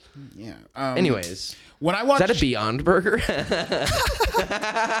was. Yeah. Anyways, when I is watched that a Beyond Burger?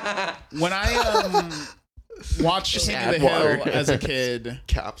 when I watched King of the Hill as a kid,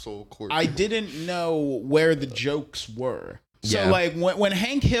 Capsule cork. I didn't know where the jokes were. So Yeah. like when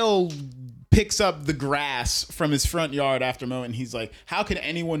Hank Hill picks up the grass from his front yard after mowing, he's like, how can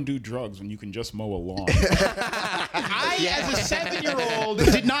anyone do drugs when you can just mow a lawn? As a 7-year-old,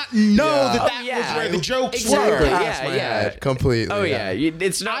 did not know that was where the jokes Exactly. were. Yeah. Completely. Oh yeah,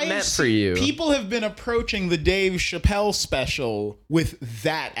 it's not meant for you. People have been approaching the Dave Chappelle special with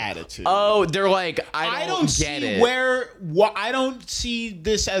that attitude. Oh, they're like, I don't see get it. I don't see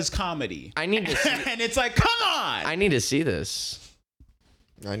this as comedy. I need to see. And it's like, come on. I need to see this.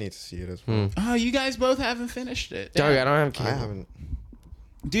 I need to see it as well. Oh, you guys both haven't finished it. Doug, I don't have I cable. haven't.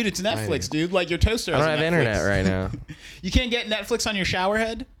 Dude, it's Netflix, dude. Like your toaster I has don't have Netflix. internet right now. You can't get Netflix on your shower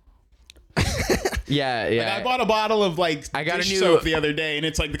head? Yeah. Like, I bought a bottle of like I got a dish new- soap the other day, and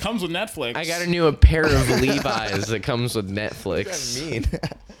it's like it comes with Netflix. I got a pair of Levi's that comes with Netflix. What does that mean?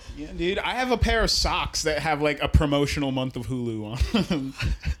 Yeah, dude, I have a pair of socks that have like a promotional month of Hulu on them.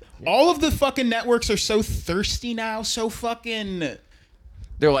 All of the fucking networks are so thirsty now, so fucking...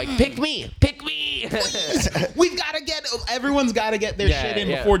 They're like, pick me. We've got to get... Everyone's got to get their shit in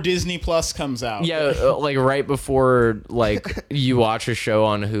before Disney Plus comes out. Yeah, like right before like you watch a show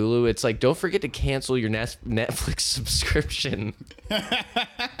on Hulu, it's like, don't forget to cancel your Netflix subscription.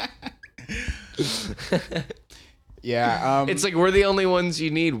 Yeah. It's like, we're the only ones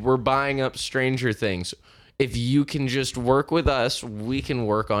you need. We're buying up Stranger Things. If you can just work with us, we can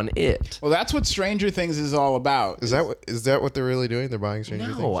work on it. Well, that's what Stranger Things is all about. Is that what they're really doing? They're buying Stranger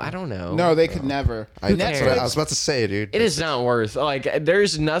Things? No, I don't know. No, they could never. I was about to say, dude. It is not worth, like,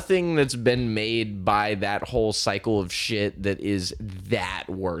 there's nothing that's been made by that whole cycle of shit that is that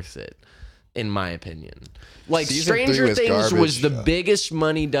worth it, in my opinion. Like, Season Stranger 3 was Things garbage. was the biggest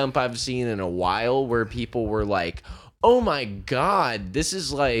money dump I've seen in a while, where people were like, oh my God, this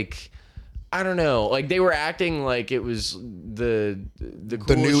is like... I don't know. Like, they were acting like it was the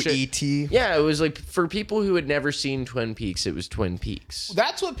new shit. E.T. Yeah, it was like, for people who had never seen Twin Peaks, it was Twin Peaks.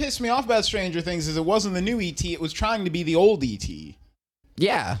 That's what pissed me off about Stranger Things is it wasn't the new E.T., it was trying to be the old E.T.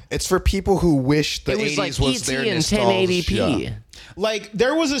 Yeah. It's for people who wish the It was 80s like was E.T. their in nostalgia. 1080p. Like,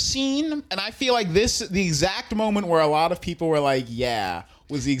 there was a scene, and I feel like the exact moment where a lot of people were like, yeah,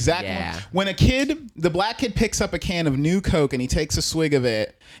 was the exact moment. When the black kid picks up a can of New Coke and he takes a swig of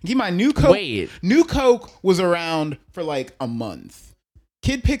it. Keep in mind, New Coke was around for like a month.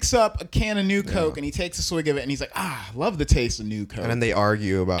 Kid picks up a can of New Coke and he takes a swig of it and he's like, love the taste of New Coke. And then they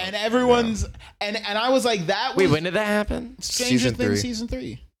argue about and everyone's and I was like, that was... Wait, when did that happen? Stranger Things season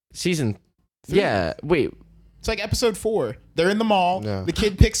 3. Season 3? Yeah, wait. It's like episode 4. They're in the mall. Yeah. The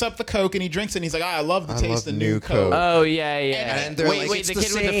kid picks up the Coke and he drinks it and he's like, I love the taste of New Coke. Oh, yeah. And they're like, wait, it's the the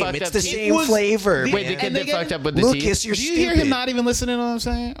kid with the same. fucked It's up the teeth? same flavor. Wait, the kid that fucked up with the teeth? Lucas, you're Do you stupid. hear him not even listening to what I'm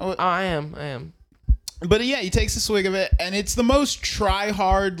saying? Oh, I am. But yeah, he takes a swig of it, and it's the most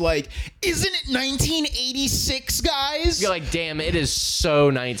try-hard, like, isn't it 1986, guys? You're like, damn, it is so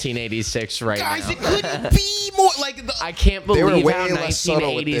 1986 right Guys, now. it couldn't be more, like, I can't They believe were how way less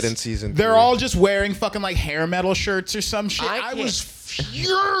subtle with it in 1980s... season 3. they're all just wearing fucking, like, hair metal shirts or some shit. I can't- was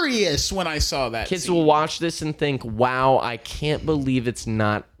furious when I saw that Kids scene. will watch this and think, wow, I can't believe it's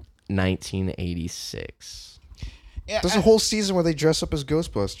not 1986. Yeah, There's a whole season where they dress up as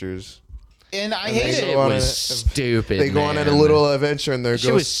Ghostbusters. and I they hate It it. go on was a- stupid, They go on man. a little adventure in their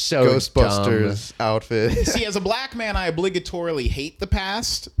She was so Ghostbusters outfit. See, as a black man, I obligatorily hate the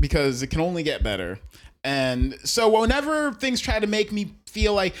past because it can only get better. And so whenever things try to make me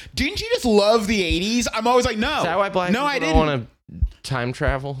feel like, didn't you just love the 80s? I'm always like, no. Is that why black no, people I don't didn't. want to time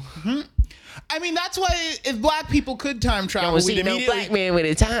travel? I mean, that's why if black people could time travel, Don't we'd see no immediately... black man with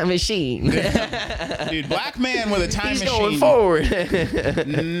a time machine. Dude, black man with a time He's machine. going forward.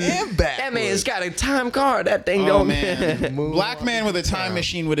 And back. That man's got a time card. That thing Oh, don't... man. Move Black on man with a to time town.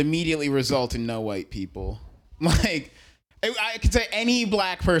 machine would immediately result in no white people. Like, I could say any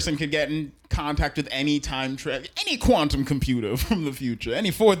black person could get in contact with any time travel, any quantum computer from the future,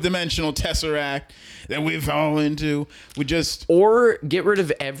 any fourth dimensional tesseract that we fall into would just... Or get rid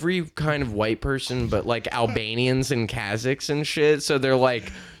of every kind of white person, but like Albanians and Kazakhs and shit. So they're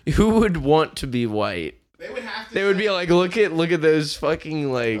like, who would want to be white? They would have to... They would be like, look at those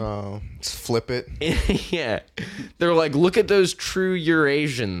fucking like... Oh, let's flip it. Yeah, they're like, look at those true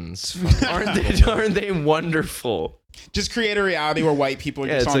Eurasians. Aren't they wonderful? Just create a reality where white people are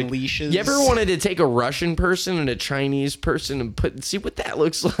just it's on like, leashes. You ever wanted to take a Russian person and a Chinese person and see what that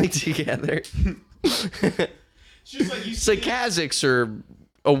looks like together? It's like Kazakhs are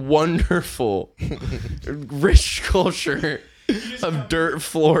a wonderful, rich culture of dirt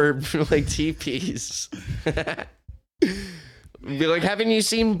floor like teepees. Be like, haven't you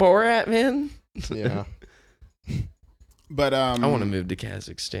seen Borat, man? Yeah. But I want to move to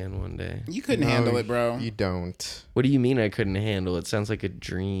Kazakhstan one day. you couldn't handle it, bro. You don't. What do you mean I couldn't handle it? Sounds like a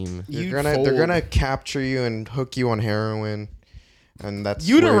dream. They're gonna capture you and hook you on heroin, and that's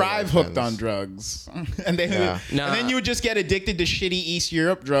You'd where your arrive life hooked on ends. drugs, and then Yeah. and then you would just get addicted to shitty East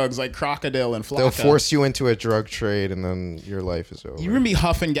Europe drugs like Crocodile and Flocka. They'll force you into a drug trade, and then your life is over. You're gonna be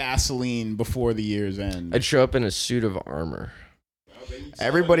huffing gasoline before the year's end. I'd show up in a suit of armor.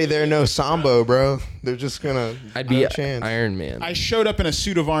 Everybody there knows Sambo, bro. They're just gonna. I'd be no chance. Iron Man. I showed up in a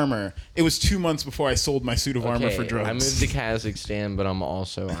suit of armor. It was 2 months before I sold my suit of armor for drugs. I moved to Kazakhstan, but I'm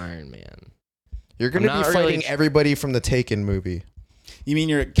also Iron Man. You're gonna I'm be not fighting really- everybody from the Taken movie. You mean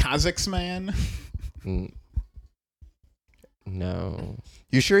you're a Kazakhs man? No.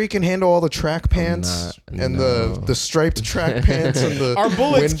 You sure you can handle all the track pants not- and no. the striped track pants and the Our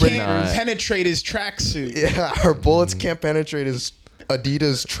bullets windbreakers? can't penetrate his tracksuit. Yeah, our bullets can't penetrate his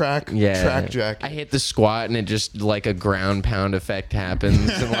Adidas track jacket. I hit the squat and it just like a ground pound effect happens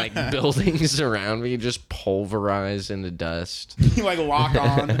and like buildings around me just pulverize into dust. You like lock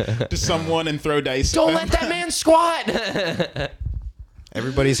on to someone and throw dice. Don't let that man squat.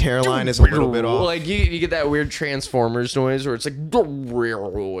 Everybody's hairline is a little bit off. Like you get that weird Transformers noise where it's like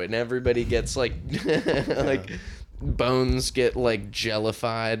and everybody gets like like bones get like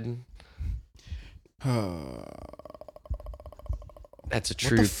jellified. That's a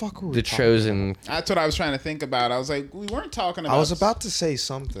true. What the fuck were we The talking Chosen. That's what I was trying to think about. I was like, we weren't talking about. I was about to say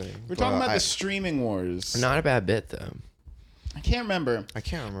something. We're talking about the streaming wars. Not a bad bit though. I can't remember. I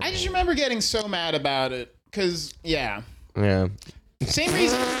can't remember. I just remember getting so mad about it because Yeah. same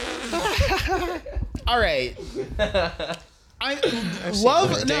reason. All right. I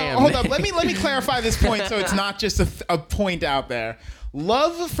love. No, Damn. hold up. Let me clarify this point so it's not just a point out there.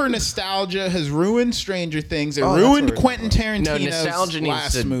 Love for nostalgia has ruined Stranger Things. It ruined Quentin Tarantino's nostalgia needs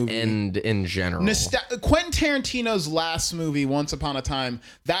last to movie. end in general. Quentin Tarantino's last movie, Once Upon a Time,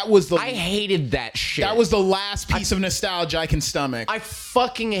 that was the. I hated that shit. That was the last piece of nostalgia I can stomach. I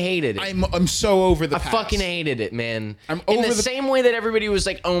fucking hated it. I'm so over the I past. fucking hated it, man. I'm in over the the- same way that everybody was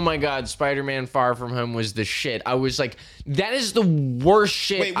like, "Oh my god, Spider-Man: Far From Home was the shit." I was like, "That is the worst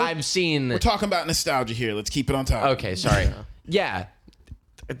shit Wait, I've seen." We're talking about nostalgia here. Let's keep it on top. Okay, sorry. Yeah,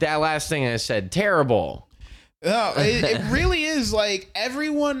 that last thing I said, terrible. No, it really is like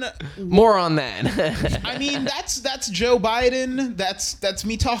everyone. More on that. I mean, that's Joe Biden. That's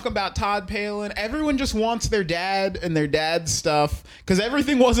me talking about Todd Palin. Everyone just wants their dad and their dad's stuff because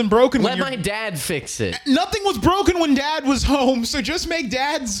everything wasn't broken. Let my dad fix it. Nothing was broken when Dad was home, so just make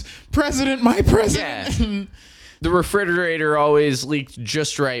Dad's president my president. Yeah. The refrigerator always leaked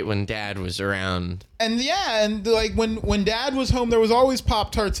just right when Dad was around. And like when Dad was home, there was always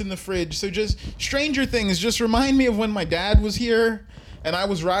Pop-Tarts in the fridge. So just Stranger Things just remind me of when my dad was here and I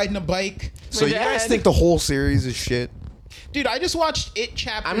was riding a bike. So you guys think the whole series is shit? Dude, I just watched It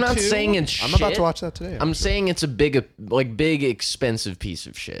Chapter 2. I'm not saying it's shit. I'm about to watch that today. I'm saying it's a big expensive piece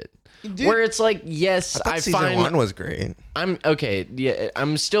of shit. Dude, Where it's like, yes, I season find 1 was great. I'm okay. Yeah,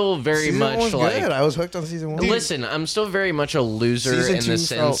 I'm still very Season much 1 was like. good. I was hooked on season 1. Listen, I'm still very much a loser Season in 2 the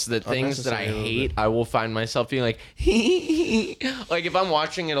sense that felt things that I unnecessary a little hate, bit. I will find myself being like, like if I'm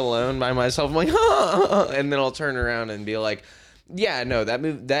watching it alone by myself, I'm like, and then I'll turn around and be like, yeah, no,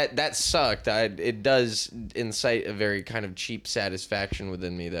 that sucked. It does incite a very kind of cheap satisfaction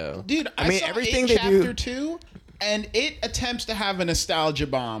within me, though. Dude, I mean, saw everything It they Chapter do- 2, and it attempts to have a nostalgia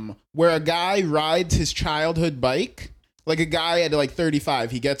bomb where a guy rides his childhood bike. Like a guy at like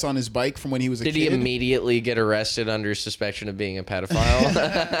 35, he gets on his bike from when he was a Did kid. he immediately get arrested under suspicion of being a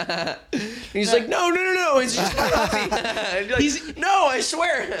pedophile? He's like, no, it's just my hobby. No, I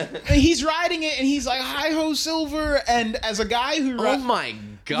swear. He's riding it, and he's like, "Hi ho, Silver!" And as a guy who Oh my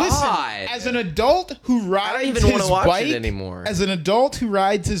god! listen, as an adult who rides I don't even wanna his watch it bike anymore. as an adult who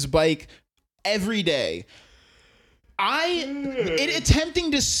rides his bike every day, it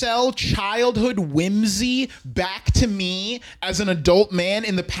attempting to sell childhood whimsy back to me as an adult man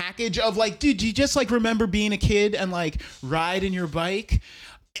in the package of like, dude, do you just like remember being a kid and like riding your bike?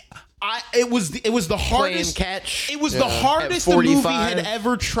 It was the hardest catch. It was the hardest At the movie 45. had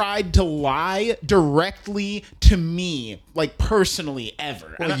ever tried to lie directly to me, like personally,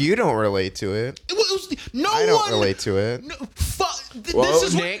 ever. Well, you don't relate to it. It was no I one don't relate to it. No, this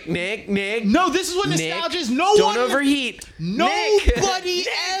is Nick. No, this is what Nick, nostalgia is. No don't one overheat. Nobody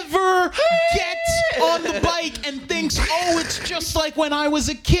ever gets on the bike and thinks, "Oh, it's just like when I was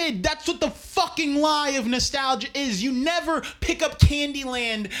a kid." That's what the fucking lie of nostalgia is. You never pick up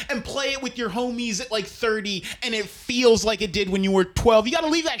Candyland and play it with your homies at like 30 and it feels like it did when you were 12. You got to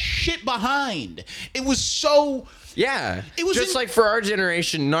leave that shit behind. It was so Yeah, It was just in- like for our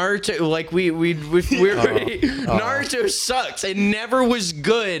generation, Naruto. Like we're Naruto sucks. It never was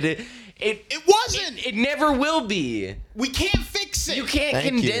good. It wasn't. It never will be. We can't fix it. You can't Thank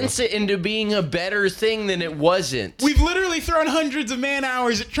condense it into being a better thing than it wasn't. We've literally thrown hundreds of man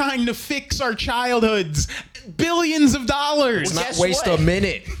hours at trying to fix our childhoods. Billions of dollars. Guess Waste what? a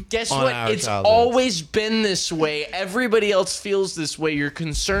minute. Guess on what? our It's childhoods. always been this way. Everybody else feels this way. Your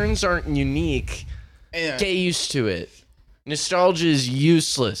concerns aren't unique. Yeah. Get used to it. Nostalgia is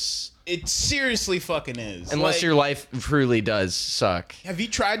useless. It seriously fucking is. Unless Like, your life truly does suck. Have you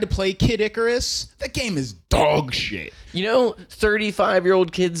tried to play Kid Icarus? That game is dog shit. You know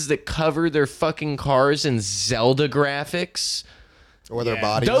 35-year-old kids that cover their fucking cars in Zelda graphics? Or their Yeah.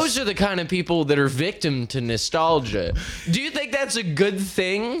 bodies. Those are the kind of people that are victim to nostalgia. Do you think that's a good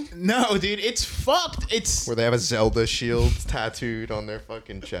thing? No, dude, it's fucked. It's Where they have a Zelda shield tattooed on their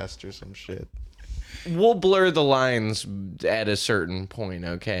fucking chest or some shit. we'll blur the lines at a certain point,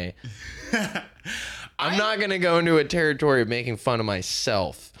 okay? I'm not going to go into a territory of making fun of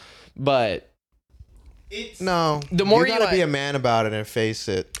myself, but No, the more you gotta be a man about it and face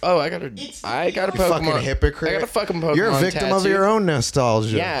it. Oh, I got a Pokemon. Fucking hypocrite. I got a fucking Pokemon. You're a victim of your own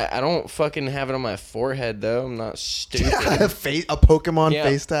nostalgia. Yeah, I don't fucking have it on my forehead though. I'm not stupid. a Pokemon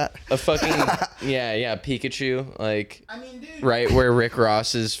face tat. A fucking yeah, Pikachu. Like, I mean, dude, right where Rick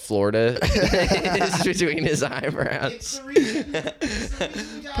Ross's Florida is between his eyebrows. it's the reason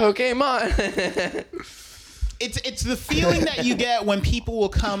Pokemon. It's the feeling that you get when people will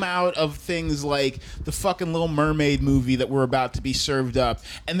come out of things like the fucking Little Mermaid movie that we're about to be served up,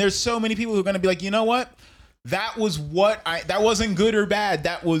 and there's so many people who are going to be like, you know what? That wasn't good or bad.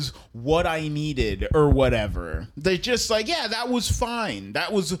 That was what I needed or whatever. They're just like, yeah, that was fine.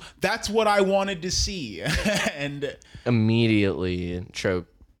 That's what I wanted to see, and immediately choke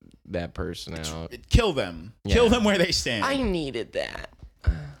that person out. Kill them. Yeah. Kill them where they stand. I needed that.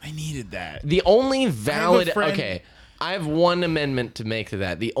 I needed that. The only valid... friend- Okay, I have one amendment to make to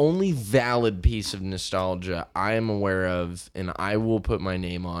that. The only valid piece of nostalgia I am aware of, and I will put my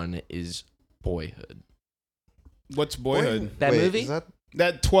name on, is Boyhood. What's Boyhood? That movie? Is that...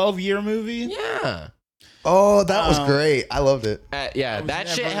 That 12-year movie? Yeah. Oh, that was great. I loved it. Yeah, that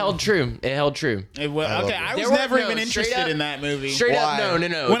shit held true. It held true. Okay, I was There never were- even no, straight interested up- in that movie. Straight Why? up,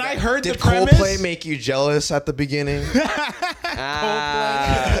 no. When I heard Did the premise, Coldplay make you jealous at the beginning?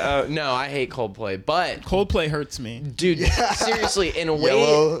 No, I hate Coldplay, but Coldplay hurts me. dude, seriously, in a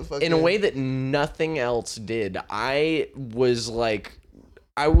Yellow, way that nothing else did, I was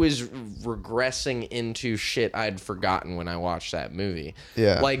regressing into shit I'd forgotten when I watched that movie.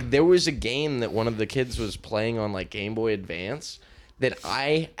 Yeah. Like, there was a game that one of the kids was playing on, like, Game Boy Advance that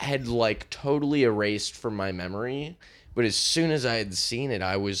I had, like, totally erased from my memory. But as soon as I had seen it,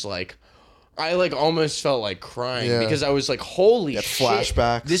 I was like... I, like, almost felt like crying because I was like, holy shit.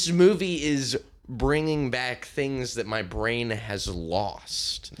 Flashbacks. This movie is bringing back things that my brain has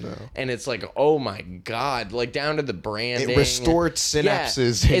lost. No. And it's like, oh my God, like down to the branding. It restored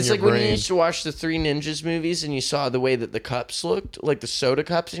synapses in It's your like when brain. you used to watch the Three Ninjas movies and you saw the way that the cups looked, like the soda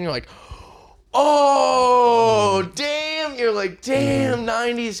cups, and you're like, oh, damn. You're like, damn,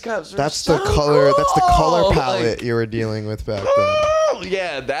 90s cups. That's so the color. cool. That's the color palette Like, you were dealing with back then.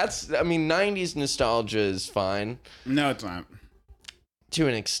 yeah, 90s nostalgia is fine No, it's not. to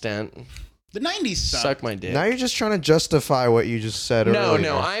an extent. The 90s sucked. Suck my dick. Now you're just trying to justify what you just said earlier.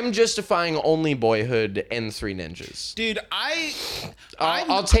 No, I'm justifying only Boyhood and Three Ninjas. Dude,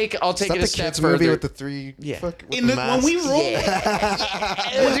 I'll take Is that it a the step kids further. movie with the three? Yeah. Fuck, with when we masks? roll,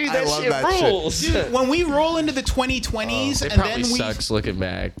 Dude, that love shit that shit. rules. dude, when we roll into the 2020s, It and probably then sucks looking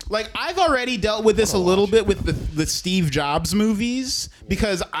back. like I've already dealt with this a little bit with the Steve Jobs movies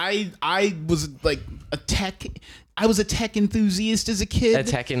because I was like a tech enthusiast as a kid. A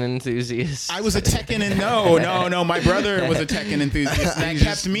Tekken enthusiast. I was a Tekken and no. My brother was a Tekken enthusiast. That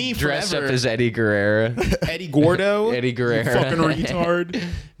kept me dressed forever. up as Eddie Guerrero. Eddie Gordo. Eddie Guerrero. You fucking retard.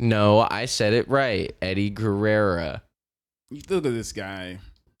 No, I said it right. Eddie Guerrero. You look at this guy,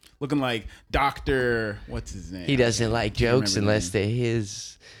 looking like Doctor. What's his name? He doesn't like jokes remember the unless they're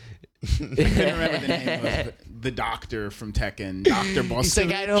his. I can't remember the name of the doctor from Tekken. Dr. He's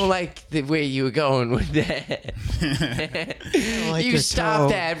like, I don't like the way you were going with that. like You your stop toe.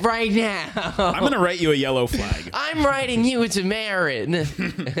 that right now. I'm going to write you a yellow flag. I'm writing you to merit.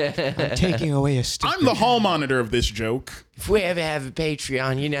 Taking away a stick. I'm the hall monitor of this joke. If we ever have a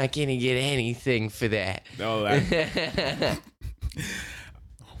Patreon, you're not going to get anything for that. Oh, that.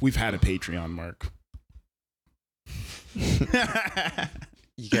 We've had a Patreon, Mark.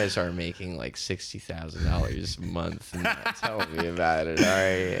 You guys are making like $60,000 a month and not telling me about it. All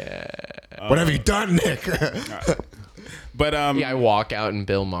right. What have you done, Nick? But Yeah, I walk out and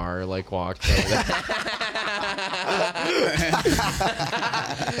Bill Maher like walks over there.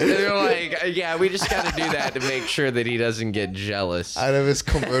 And they're like, yeah, we just got to do that to make sure that he doesn't get jealous. Out of his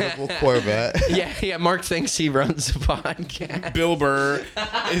convertible Corvette. Yeah, Mark thinks he runs a podcast. Bill Burr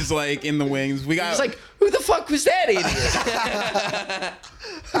is like in the wings. We got He's like, who the fuck was that idiot?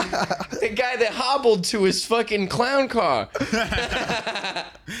 The guy that hobbled to his fucking clown car.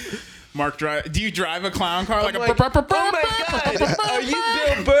 Mark drive. Do you drive a clown car like, I'm like, oh my God, are you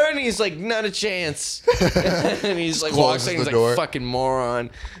Bill Burr? And he's like, not a chance. And he's like, walks in, he's the like, door. fucking moron.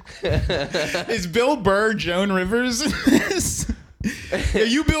 Is Bill Burr Joan Rivers in this? Are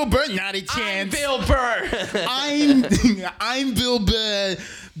you Bill Burr? Not a I'm chance. Bill Burr. I'm Bill Burr,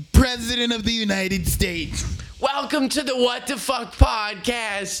 President of the United States. Welcome to the What the Fuck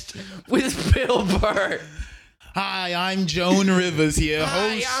podcast with Bill Burr. Hi, I'm Joan Rivers here.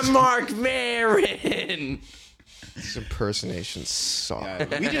 Hi, Host. I'm Mark Maron. This impersonation sucks.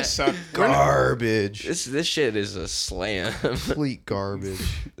 Yeah, we just suck. Garbage. This shit is a slam. Complete garbage.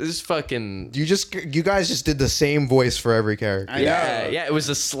 This is fucking. You guys just did the same voice for every character. Yeah, it was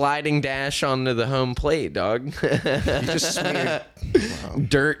a sliding dash onto the home plate, dog. You just smeared. Wow.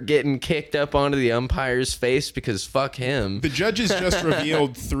 Dirt getting kicked up onto the umpire's face because fuck him. The judges just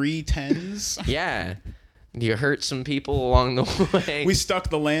revealed 3 10s. Yeah. You hurt some people along the way. We stuck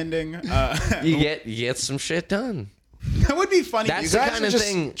the landing. You get some shit done. That would be funny. That's You the guys kind are of just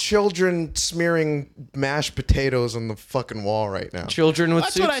thing. children smearing mashed potatoes on the fucking wall right now. Children with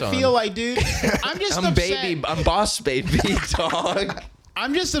That's suits what I on. feel like, dude. I'm just I'm upset. I'm boss baby, dog.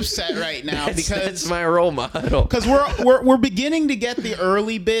 I'm just upset right now That's because my role model. because we're beginning to get the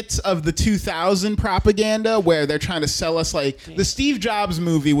early bits of the 2000 propaganda where they're trying to sell us like the Steve Jobs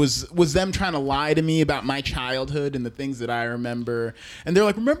movie was them trying to lie to me about my childhood and the things that I remember, and they're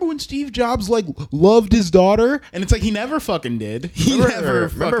like, remember when Steve Jobs like loved his daughter, and it's like he never fucking did. He never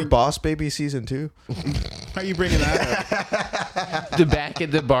Remember fucking. Boss Baby season 2? How are you bringing that up? The Back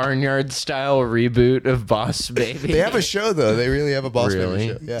at the Barnyard style reboot of Boss Baby. They have a show though. They really have a Boss Really? Baby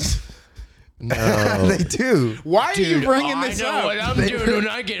show. Yeah. No. They do. Why are you bringing this up? I'm doing when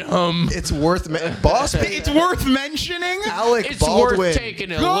I get home. It's worth Boss Baby. It's worth mentioning. Alec It's Baldwin. worth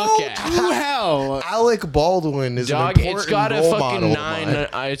taking a Go look to at. hell. Alec Baldwin is Dog, an important it's got a role fucking model of 9.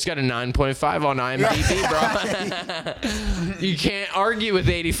 mine. It's got a 9.5 on IMDb, bro. You can't argue with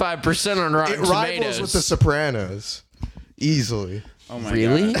 85% on Rotten It rivals Tomatoes. with The Sopranos, easily. Oh my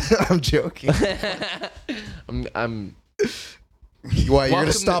Really? God. I'm joking. I'm Why you're gonna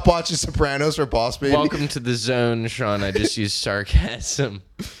Welcome stop watching Sopranos for Boss Baby? welcome to the zone, Sean. I just used sarcasm.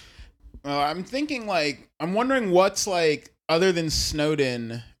 I'm thinking like I'm wondering what's like other than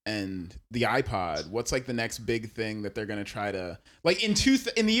Snowden and the iPod, what's like the next big thing that they're gonna try to like in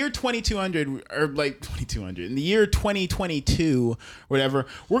the year 2200 or like 2200 in the year 2022 whatever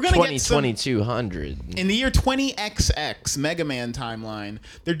we're gonna get some 2200. in the year 20XX Mega Man timeline.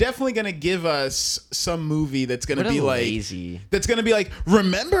 They're definitely gonna give us some movie that's gonna be like lazy. that's gonna be like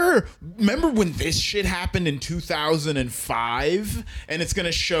remember when this shit happened in 2005, and it's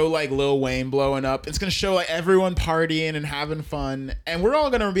gonna show like Lil Wayne blowing up. It's gonna show like everyone partying and having fun, and we're all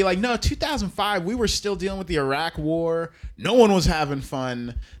gonna be like, no, 2005 we were still dealing with the Iraq War. No one was having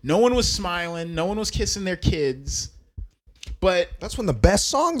fun. No one was smiling. No one was kissing their kids. But That's when the best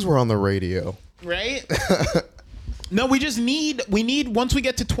songs were on the radio. right? No, we need once we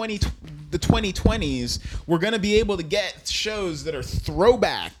get to the 2020s, we're going to be able to get shows that are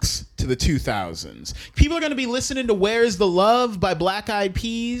throwbacks to the 2000s. People are going to be listening to Where's the Love by Black Eyed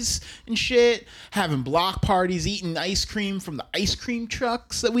Peas and shit, having block parties, eating ice cream from the ice cream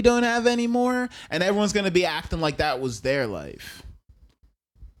trucks that we don't have anymore, and everyone's going to be acting like that was their life.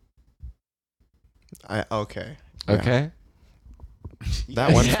 Okay. Okay.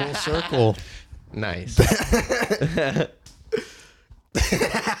 That went full circle. Nice. All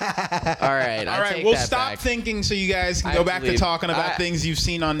right. All right, we'll stop thinking so you guys can I go have back to to leave. talking about things you've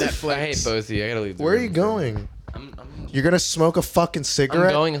seen on Netflix. I hate both of you. I gotta leave. Where are you going? I'm You're gonna smoke a fucking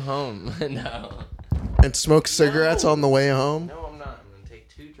cigarette going home. No. and smoke cigarettes on the way home? No, I'm not. I'm gonna take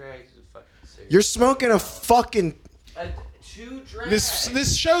 2 drags of fucking cigarette. You're smoking a fucking. 2 drags.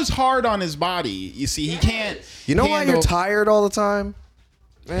 This show's hard on his body. You see, he can't. You know why you're handle- tired all the time?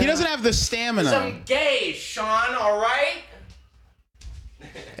 He doesn't have the stamina. I'm gay, Sean. All right.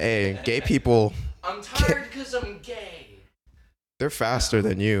 Hey, gay people, I'm tired because I'm gay. they're faster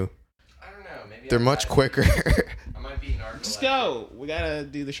than you. I don't know. Maybe They're much quicker. I might be narcoleptic. Just go. We gotta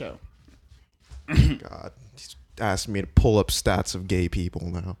do the show. God, he's asking me to pull up stats of gay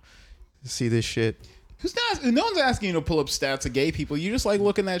people now. See this shit? No one's asking you to pull up stats of gay people. You just like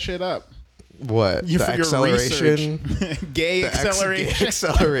looking that shit up. What? You The for your acceleration? research. Gay acceleration. Gay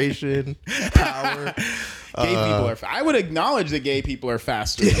acceleration. Power. Gay people are. I would acknowledge that gay people are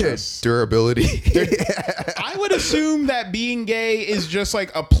faster than us. Durability. I would assume that being gay is just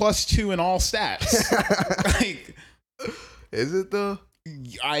like a +2 in all stats. Like, Is it though?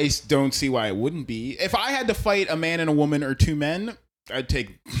 I don't see why it wouldn't be. If I had to fight a man and a woman or 2 men, I'd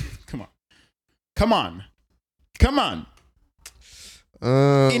take. Come on.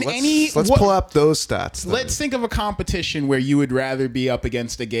 Let's pull up those stats. Then. Let's think of a competition where you would rather be up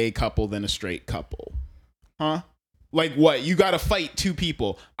against a gay couple than a straight couple. Huh? Like what? You got to fight 2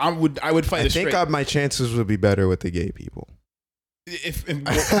 people. I would fight I a straight. think my chances would be better with the gay people. If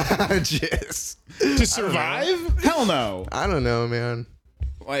Just, to survive? Hell no. I don't know, man.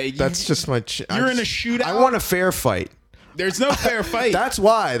 Like That's just my. You're in a shootout. I want a fair fight. There's no fair fight. That's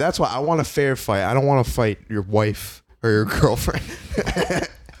why I want a fair fight. I don't want to fight your wife or your girlfriend.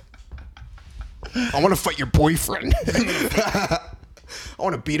 I want to fight your boyfriend. I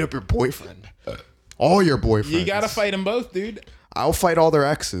want to beat up your boyfriend. All your boyfriends. You gotta fight them both, dude. I'll fight all their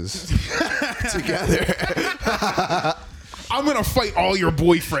exes together. I'm gonna fight all your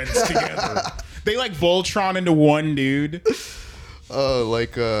boyfriends together. They like Voltron into one dude. No,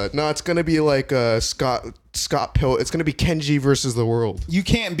 it's gonna be like Scott Pill. It's gonna be Kenji versus the world. You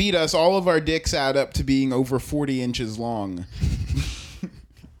can't beat us. All of our dicks add up to being over 40 inches long.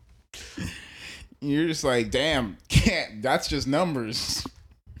 You're just like, damn, can't. That's just numbers.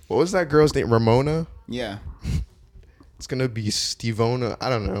 What was that girl's name? Ramona? Yeah. It's gonna be Stevona. I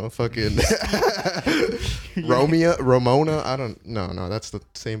don't know. Fucking Ramona. I don't. No. That's the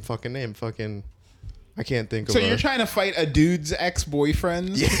same fucking name. Fucking. I can't think of. So you're trying to fight a dude's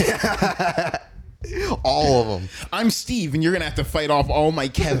ex-boyfriends? Yeah. All of them. I'm Steve, and you're gonna have to fight off all my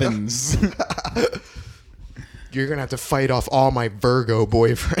Kevins. You're gonna have to fight off all my Virgo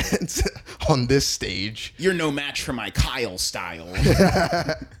boyfriends on this stage. You're no match for my Kyle style.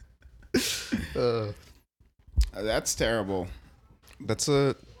 That's terrible. That's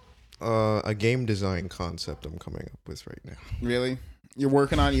a game design concept I'm coming up with right now. Really? You're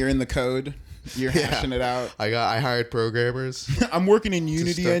working on it? You're in the code? You're hashing it out? I hired programmers. I'm working in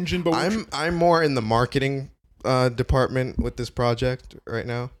Unity Engine, but I'm more in the marketing department with this project right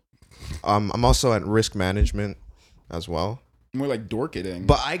now. I'm also at risk management as well. More like dorketing.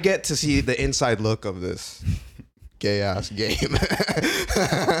 But I get to see the inside look of this gay ass game.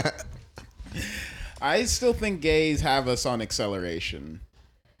 I still think gays have us on acceleration.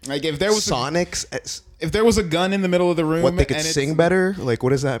 Like if there was if there was a gun in the middle of the room, what they could sing better. Like what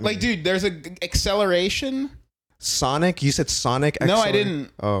does that mean? Like, dude, there's a acceleration. Sonic? You said Sonic? No, I didn't.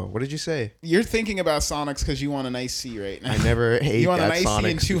 Oh, what did you say? You're thinking about Sonics because you want an iced tea right now. I never ate You want an that iced tea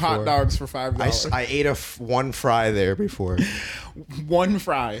Sonics and two before. hot dogs for $5. I ate one fry there before. One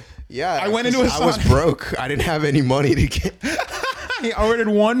fry. Yeah, I went into a I was Sonic. broke. I didn't have any money to get. I ordered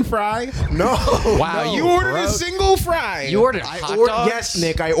one fry. No. Wow, no, You ordered bro. a single fry. You ordered hot dogs? Yes,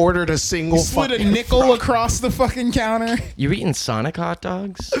 Nick. I ordered a single. You slid a fucking nickel fry. across the fucking counter. You eating Sonic hot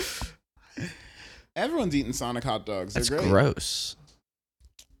dogs? Everyone's eating Sonic hot dogs. They're That's great. gross.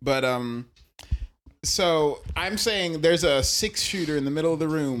 But so I'm saying there's a 6-shooter in the middle of the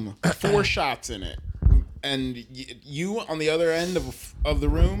room, 4 shots in it, and you on the other end of the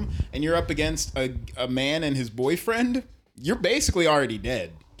room, and you're up against a man and his boyfriend. You're basically already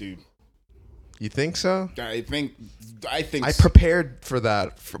dead, dude. You think so? I think. I prepared for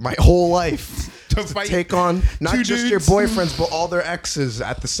that for my whole life to fight take on not two just your dudes. boyfriends but all their exes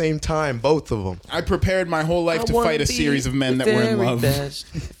at the same time, both of them. I prepared my whole life to fight a series of men that were in love.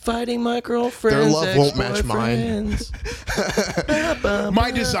 Fighting my girlfriends. Their love won't match mine.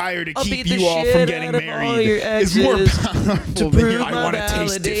 My desire to I'll keep beat the you all shit from out getting of all married your is more exes powerful to than prove your my I want to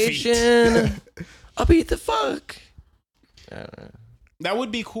taste defeat. validation. I'll beat the fuck. That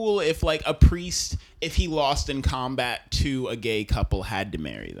would be cool if, like, a priest, if he lost in combat to a gay couple, had to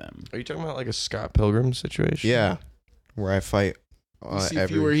marry them. Are you talking about like a Scott Pilgrim situation? Yeah, where I fight. See,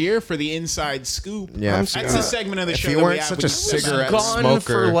 if you were here for the inside scoop, Yeah, that's the segment of the if show. you that we weren't have such with a the- cigarette Gone smoker.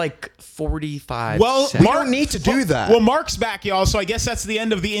 for like 45 Well, seconds. We don't need to do that. Well, Mark's back, y'all. So I guess that's the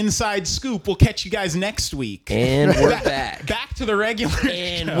end of the inside scoop. We'll catch you guys next week. And we're back. Back to the regular.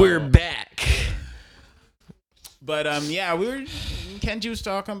 And show. we're back. But yeah, Kenji was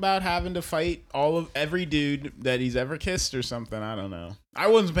talking about having to fight every dude that he's ever kissed or something. I don't know. I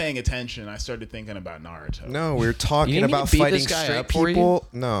wasn't paying attention. I started thinking about Naruto. No, we were You talking need me to about beat fighting this guy straight up for you? people.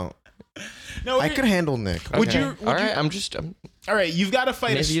 No, No, I could handle Nick. Would Okay. you? All right, I'm All right, you've got to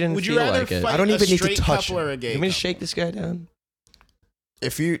fight. Maybe you didn't would you feel rather like it. fight I don't even a need to straight touch couple him. or a gay? You want me to couple? shake this guy down?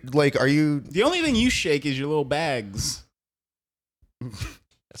 If you like, are you? The only thing you shake is your little bags.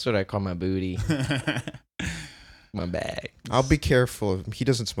 That's what I call my booty. My bag. I'll be careful. He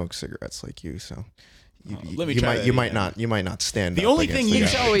doesn't smoke cigarettes like you, so. Let me try that You might again. not stand. The up only against thing the you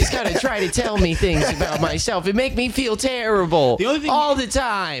guy. Always gotta try to tell me things about myself and make me feel terrible The only thing- all the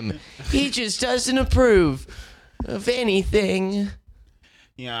time. He just doesn't approve of anything.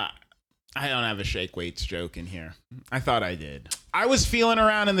 Yeah, I don't have a shake weights joke in here. I thought I did. I was feeling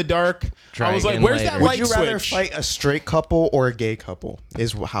around in the dark. Try I was like, again "Where's later. that Would light you rather switch?" fight a straight couple or a gay couple?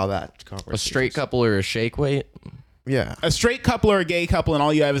 Is how that conversation. A straight couple or a shake weight? Yeah. A straight couple or a gay couple, and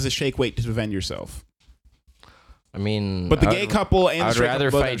all you have is a shake weight to defend yourself. I mean, But the gay couple and the I'd straight rather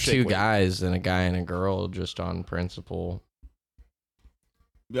couple both fight have shake two weight. guys than a guy and a girl just on principle.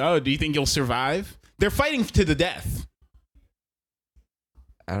 Oh, do you think you'll survive? They're fighting to the death.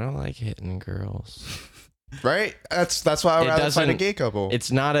 I don't like hitting girls. Right? That's why I would rather find a gay couple.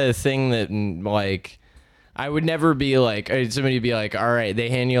 It's not a thing that like I would never be like somebody would be like, all right, they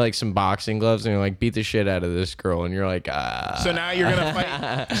hand you like some boxing gloves and you're like, beat the shit out of this girl, and you're like, So now you're gonna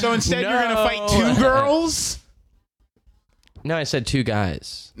fight. So instead, you're gonna fight No. 2 girls. No, I said 2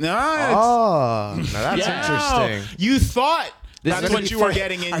 guys. No. now that's interesting. You thought that's gonna what be you were fight-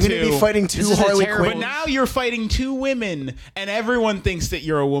 getting into. I'm gonna be fighting 2 Harley terrible- But Quinn. now you're fighting 2 women, and everyone thinks that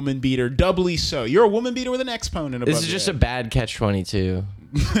you're a woman beater. Doubly so. You're a woman beater with an exponent above This is just a your bad catch-22.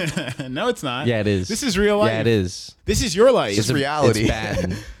 head. No, it's not. Yeah, it is. This is real life. Yeah, it is. This is your life. It's reality. It's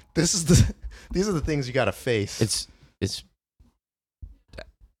bad. These are the things you gotta face. It's.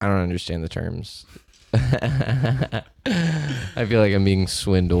 I don't understand the terms. I feel like I'm being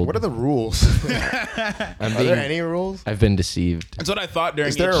swindled. What are the rules? I'm Are being, there any rules? I've been deceived. That's what I thought during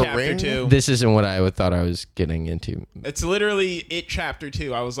Is there It a Chapter ring? 2. This isn't what I thought I was getting into. It's literally It Chapter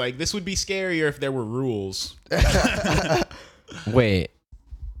 2. I was like, this would be scarier if there were rules. Wait,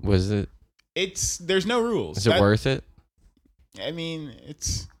 was it? There's no rules. Is it worth it? I mean,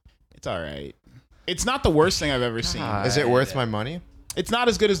 it's all right. It's not the worst thing I've ever seen. Is it worth my money? It's not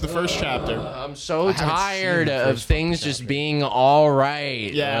as good as the first chapter. I'm so haven't tired seen the of first things just being all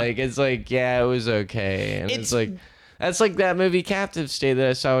right. Yeah. Like, it's like, yeah, it was okay. And it's like, that's like that movie Captive State that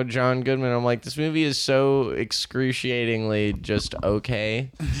I saw with John Goodman. I'm like, this movie is so excruciatingly just okay.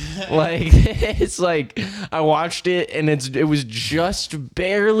 Like, it's like, I watched it and it was just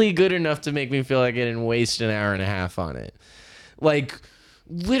barely good enough to make me feel like I didn't waste an hour and a half on it. Like,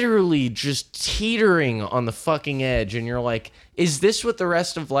 literally just teetering on the fucking edge, and you're like, is this what the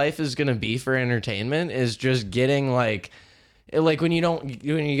rest of life is gonna be for entertainment? Is just getting like when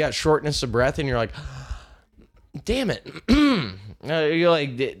you got shortness of breath and you're like, damn it. You're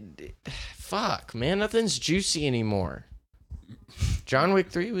like, fuck, man, nothing's juicy anymore. John Wick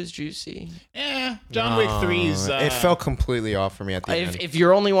 3 was juicy. John Wick 3's... it fell completely off for me at the end. If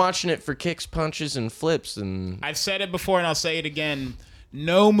you're only watching it for kicks, punches, and flips, then I've said it before and I'll say it again.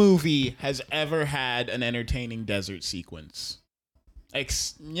 No movie has ever had an entertaining desert sequence.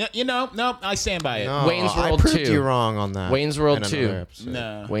 No, I stand by it. No, Wayne's I World proved 2. you wrong on that. Wayne's World in 2. another episode.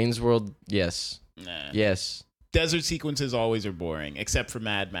 No. Wayne's World, yes. Nah. Yes. Desert sequences always are boring, except for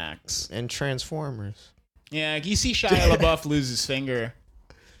Mad Max. And Transformers. Yeah, you see Shia LaBeouf lose his finger.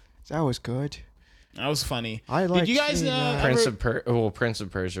 That was good. That was funny. I like Did you guys seeing that. Prince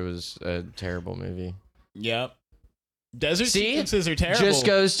of Persia was a terrible movie. Yep. Desert See? sequences are terrible. Just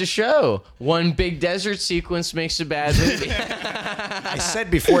goes to show, one big desert sequence makes a bad movie. I said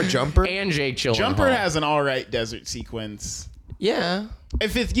before Jumper. And Jake Gyllenhaal. Jumper has an all right desert sequence. Yeah.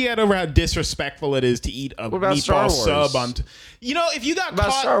 If you get over how disrespectful it is to eat a What about Star meatball Wars? sub on, if you got What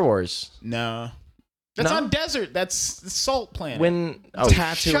about caught, Star Wars? no, that's No? on desert. That's the salt planet. When shut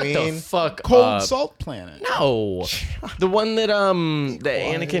Tatooine. the fuck cold up. salt planet. No, the one that that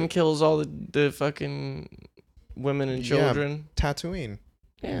Anakin kills all the fucking women and children. Tatooine.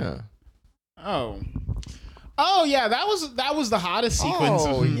 Yeah. Oh yeah, that was the hottest sequence.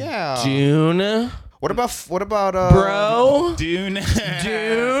 Oh of yeah. Dune, What about bro. Dune.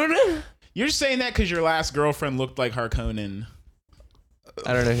 Dune. You're just saying that because your last girlfriend looked like Harkonnen.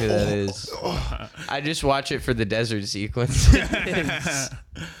 I don't know who that is. I just watch it for the desert sequence.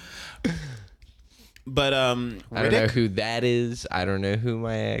 But I don't know who that is. I don't know who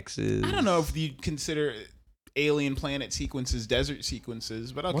my ex is. I don't know if you consider alien planet sequences desert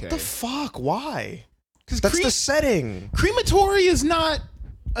sequences, but okay. What the fuck? Why? Because That's the setting. crematory is not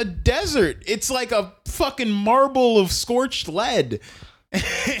a desert. It's like a fucking marble of scorched lead.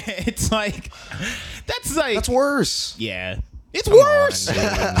 It's like That's worse. yeah. It's worse.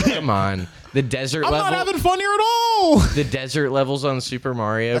 Come on. The desert I'm level. not having fun here at all. The desert levels on Super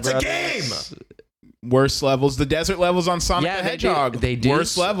Mario That's a Brothers. game. Worst levels. The desert levels on Sonic Yeah, the they Hedgehog. do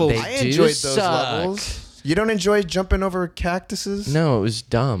Worst levels. they I do enjoyed those suck. levels. You don't enjoy jumping over cactuses? No, it was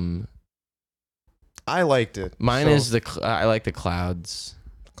dumb. I liked it. Mine So, is I like the clouds.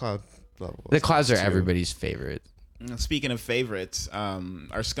 cloud levels. The clouds are too. everybody's favorite. Speaking of favorites, our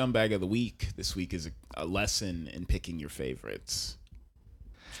scumbag of the week this week is a lesson in picking your favorites.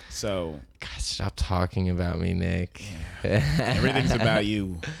 So God, stop talking about me, Nick. everything's about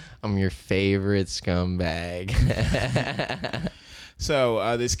you. I'm your favorite scumbag.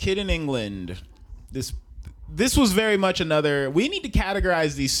 So this kid in England, this was very much another. We need to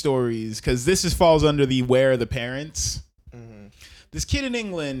categorize these stories because this falls under the where are the parents. This kid in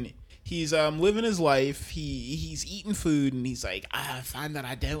England, He's living his life. He's eating food, and he's like, I find that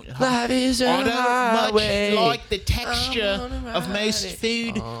I don't much like the texture of most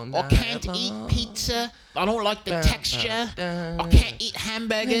food. I can't eat pizza. I don't like the texture. I can't eat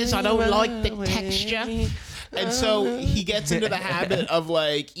hamburgers. I don't like the texture. And so he gets into the habit of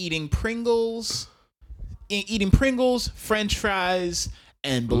like eating Pringles, French fries,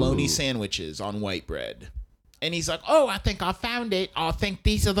 and bologna sandwiches on white bread. And he's like, oh, I think I found it. I think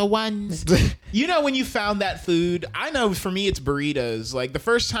these are the ones. You know, when you found that food, I know for me it's burritos. Like the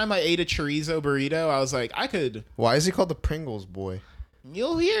first time I ate a chorizo burrito, I was like, I could. Why is he called the Pringles boy?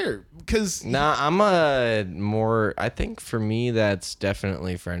 You'll hear. Because. Nah, I think for me, that's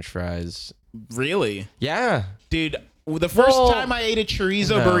definitely French fries. Really? Yeah. Dude. The first time I ate a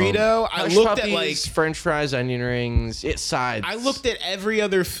chorizo burrito, I looked at like French fries, onion rings, sides. I looked at every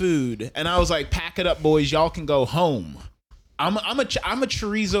other food and I was like, "Pack it up, boys! Y'all can go home." I'm a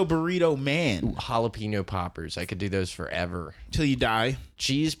chorizo burrito man. Ooh, jalapeno poppers, I could do those forever Till you die.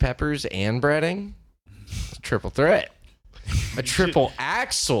 Cheese, peppers, and breading. Triple threat. A triple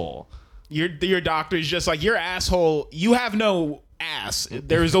axle. Your doctor's just like, your asshole. You have no ass.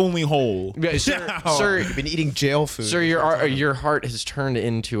 There's only hole. Yeah, sir, You've been eating jail food. Sir, your heart has turned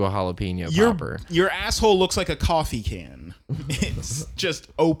into a jalapeno popper. Your asshole looks like a coffee can. It's just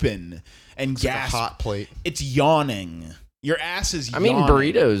open and gas. Like a hot plate. It's yawning. Your ass is yawning. I mean,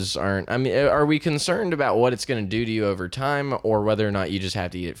 burritos aren't. I mean, are we concerned about what it's going to do to you over time, or whether or not you just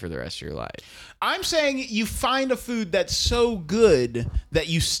have to eat it for the rest of your life? I'm saying you find a food that's so good that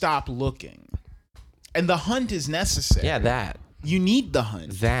you stop looking. And the hunt is necessary. Yeah, that. You need the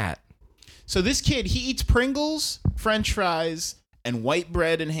hunt. That. So this kid, he eats Pringles, French fries, and white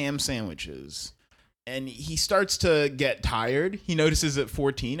bread and ham sandwiches. And he starts to get tired. He notices at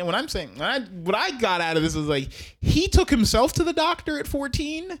 14. And what I got out of this was like, he took himself to the doctor at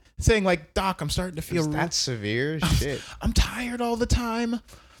 14, saying like, Doc, I'm starting to feel That's severe shit. I'm tired all the time.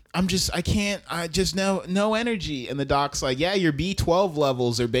 I just no energy. And the doc's like, yeah, your B12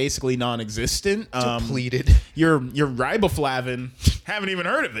 levels are basically non-existent. Depleted. Your riboflavin, haven't even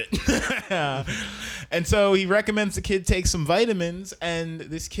heard of it. And so he recommends the kid take some vitamins, and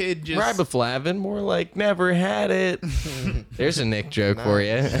this kid just... Riboflavin, more like never had it. There's a Nick joke for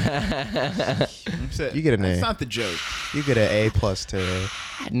you. You get an A. That's not the joke. You get an A+ today.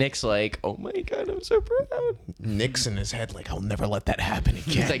 Nick's like, oh my God, I'm so proud. Nick's in his head like, I'll never let that happen again.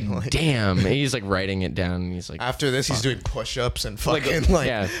 He's like, damn. And he's like writing it down, and he's like... After this, he's doing push-ups and fucking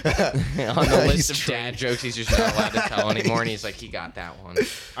yeah. On the list of dad jokes he's just not allowed to tell anymore, and he's like, he got that one.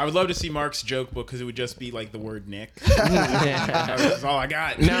 I would love to see Mark's joke book, because it would just be like the word Nick. That's all I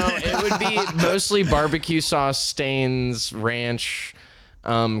got. No, it would be mostly barbecue sauce stains, ranch,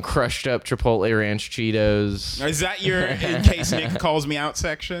 crushed up Chipotle ranch Cheetos. Is that your in case Nick calls me out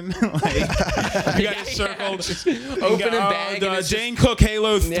section? Like, you got it circled. Open a bag. And Jane Cook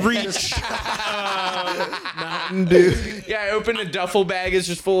Halo 3. Mountain Dew. Yeah, I opened a duffel bag. It's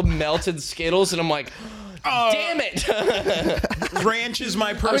just full of melted Skittles, and I'm like, damn it. Ranch is my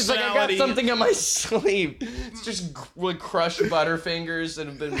I was like, personality. I got something on my sleeve. It's just like crushed Butterfingers that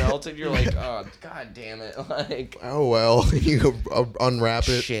have been melted. You're like, oh, God damn it. Like, Oh, well. You go unwrap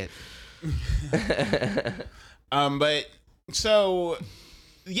it. shit. But so...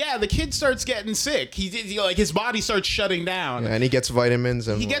 Yeah, the kid starts getting sick. He like his body starts shutting down. Yeah, and he gets vitamins.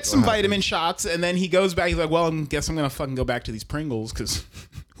 And He gets some vitamin shots, and then he goes back. He's like, "Well, I guess I'm gonna fucking go back to these Pringles, because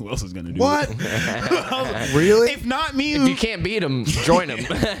who else is gonna do What? it?" Really? If not me, If you can't beat them, join them.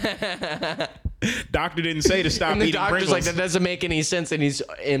 doctor didn't say to stop And the eating doctor's Pringles. like, that doesn't make any sense, and he's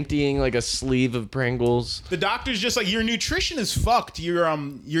emptying like a sleeve of Pringles. The doctor's just like, your nutrition is fucked.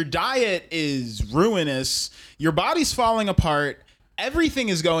 Your diet is ruinous. Your body's falling apart. Everything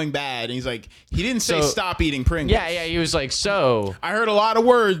is going bad. And he's like, he didn't say stop eating Pringles. Yeah, he was like, so I heard a lot of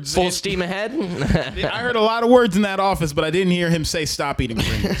words. full steam ahead. I heard a lot of words in that office, but I didn't hear him say stop eating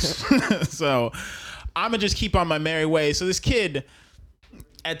Pringles. So I'm going to just keep on my merry way. So this kid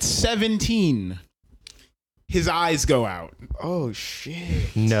at 17, his eyes go out. Oh,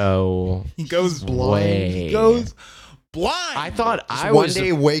 shit. No. He goes blind. Way. He goes blind. I thought I One was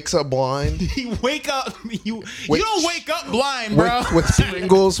day wakes up blind. You wake up. You don't wake up blind, bro. with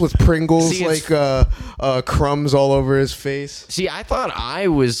Pringles, See, it's- like crumbs all over his face. See, I thought I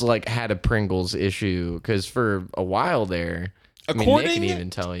was like had a Pringles issue because for a while there, I mean, Nick can even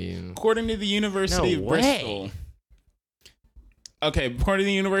tell you. According to the University No of way. Bristol. Okay, according to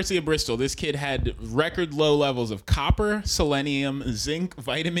the University of Bristol, this kid had record low levels of copper, selenium, zinc,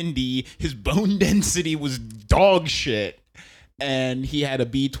 vitamin D. His bone density was dog shit. And he had a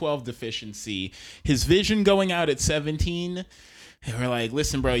B12 deficiency. His vision going out at 17 And we're like,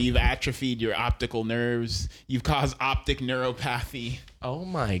 listen, bro, you've atrophied your optical nerves. You've caused optic neuropathy. Oh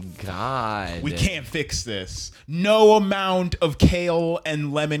my God. We can't fix this. No amount of kale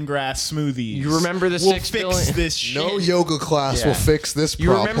and lemongrass smoothies. You remember the will $6 fix billion this shit. No yoga class Yeah. will fix this You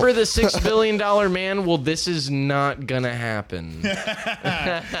problem. remember the $6 billion man? Well, this is not gonna happen.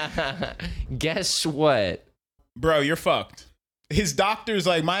 Guess what? Bro, you're fucked. His doctor's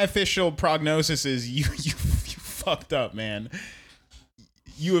like, my official prognosis is you fucked up, man.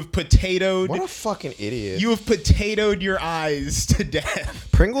 You have potatoed. What a fucking idiot. You have potatoed your eyes to death.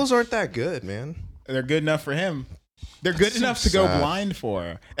 Pringles aren't that good, man. They're good enough for him. They're good so enough to go sad. blind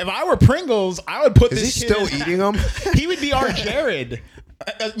for. If I were Pringles, I would put Is this he kid still eating them? He would be our Jared.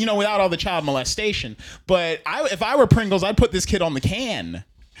 Without all the child molestation. But if I were Pringles, I'd put this kid on the can.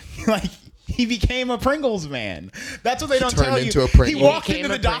 Like, he became a Pringles man. That's what they don't turned tell you. into a Pringle. He walked He into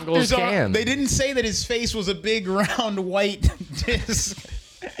the became a Pringles doctor's office. can. They didn't say that his face was a big, round, white disc.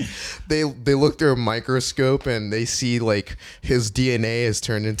 They look through a microscope and they see like his DNA has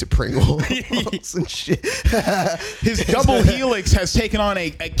turned into Pringles and shit. His double helix has taken on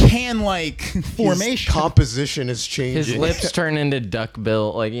a can-like formation. His composition is changing. His lips turn into duck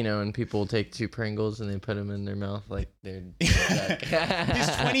bill, like, and people take 2 Pringles and they put them in their mouth like they're duck. His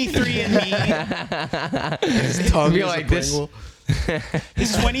 23andMe. His tongue Be is like a this. Pringle.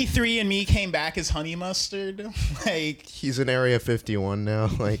 His 23andMe came back as honey mustard. Like, He's in Area 51 now,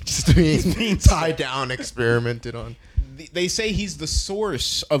 like just being tied down, experimented on. they say he's the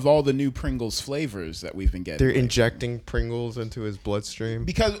source of all the new Pringles flavors that we've been getting. They're injecting Pringles into his bloodstream.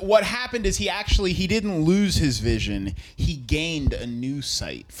 Because what happened is he didn't lose his vision. He gained a new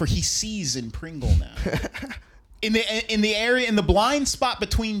sight, for he sees in Pringle now. in the area, in the blind spot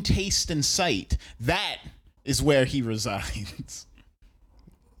between taste and sight, that is where he resides.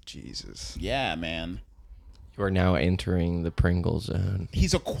 Jesus. Yeah, man. You are now entering the Pringle zone.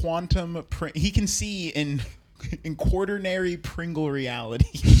 He's a quantum. He can see in quaternary Pringle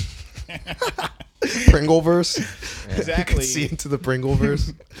reality. Pringleverse. You Exactly. can see into the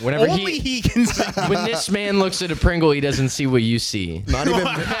Pringleverse. Whenever Only he can see. when this man looks at a Pringle, he doesn't see what you see. Not even.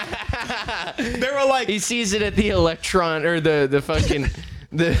 They were like, He sees it at the electron or the fucking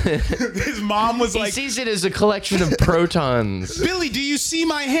his mom was he like, sees it as a collection of protons. Billy, do you see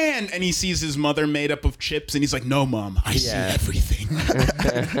my hand? And he sees his mother made up of chips, and he's like, no, Mom, I see Yeah. everything.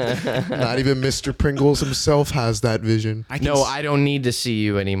 Not even Mr. Pringles himself has that vision. I don't need to see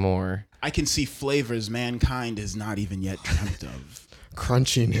you anymore. I can see flavors mankind has not even yet dreamt of.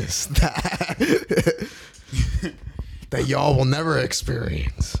 Crunchiness that y'all will never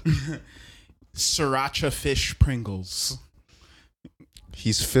experience. Sriracha fish Pringles.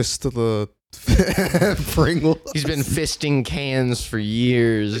 He's fist of the Pringle. He's been fisting cans for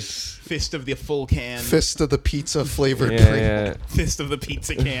years. Fist of the full can. Fist of the pizza flavored Yeah, Pringle. yeah. Fist of the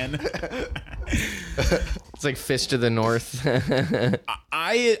pizza can. It's like Fist of the North.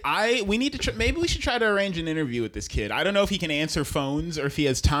 We need to maybe we should try to arrange an interview with this kid. I don't know if he can answer phones or if he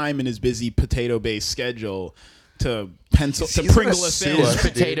has time in his busy potato-based schedule to He's Pringle gonna us sue in. us.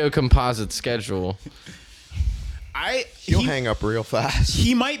 Potato composite schedule. He'll hang up real fast.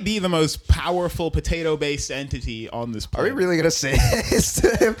 He might be the most powerful potato-based entity on this Are we planet. really gonna say this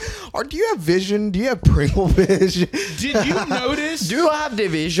to him? Or do you have vision? Do you have Pringle vision? Did you notice? Do you have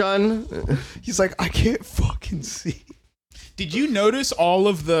division? He's like, I can't fucking see. Did you notice all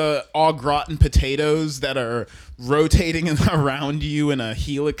of the au gratin potatoes that are rotating around you in a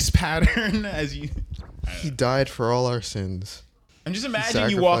helix pattern as you? He died for all our sins. I'm just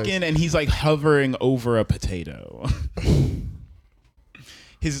imagining you walk in and he's like hovering over a potato. I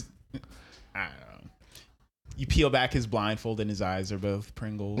don't know. You peel back his blindfold and his eyes are both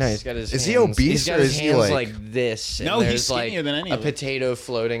Pringles. No, he's got his Is hands. he obese He's got or his is he hands like- this. And No, he's there's like skinnier than any a of us. potato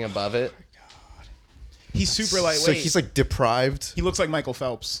floating above it. He's super lightweight. So he's like deprived. He looks like Michael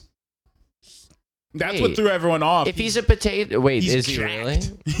Phelps. That's Wait, what threw everyone off. If he's a potato, wait, He's is he jacked. really?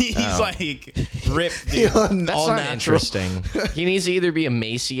 He's Oh. like ripped. Dude. That's All not natural. interesting. He needs to either be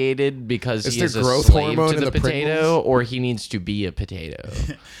emaciated because Is he there is a growth slave hormone to in the the potato, Pringles? or he needs to be a potato.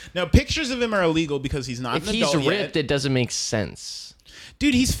 Now, pictures of him are illegal because he's not If an he's adult ripped, yet. it doesn't make sense.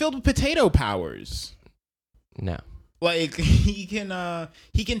 Dude, he's filled with potato powers. No, Like he can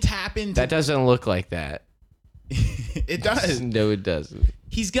tap into. that doesn't look like that. It does. No, it doesn't.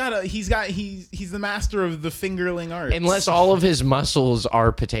 He's the master of the fingerling arts. Unless all of his muscles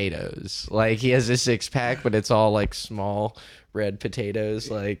are potatoes. Like he has a 6-pack, but it's all like small red potatoes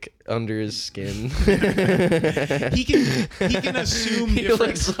like under his skin. he can assume He different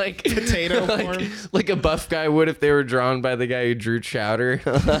looks like potato like, forms. like a buff guy would if they were drawn by the guy who drew Chowder.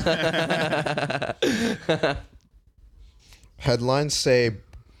 Headlines say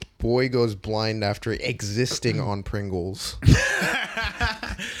boy goes blind after existing on Pringles.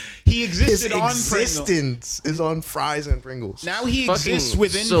 He existed His on Pringles. existence is on fries and Pringles. Now he Fucking exists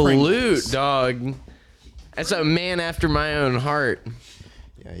within salute, Pringles. dog. That's a man after my own heart.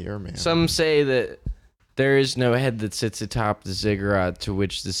 Yeah, you're a man. Some say that there is no head that sits atop the ziggurat to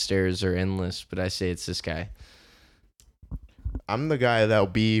which the stairs are endless, but I say it's this guy. I'm the guy that'll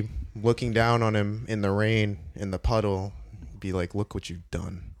be looking down on him in the rain, in the puddle, be like, look what you've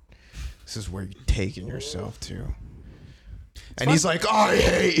done. This is where you're taking yourself to. And he's like, oh, I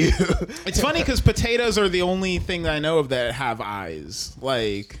hate you. It's funny because potatoes are the only thing that I know of that have eyes.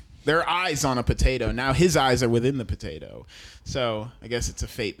 Like, there are eyes on a potato. Now his eyes are within the potato. So I guess it's a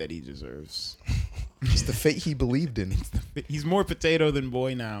fate that he deserves. It's the fate he believed in. He's more potato than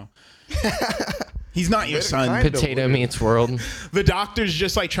boy now. He's not your son. kind of Potato weird. meets world. The doctor's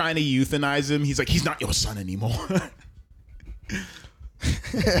just like trying to euthanize him. He's like, he's not your son anymore.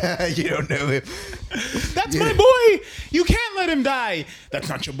 You don't know him. That's my boy. You can't let him die. That's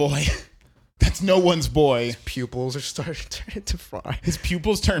not your boy. That's no one's boy. Pupils are starting to fry. His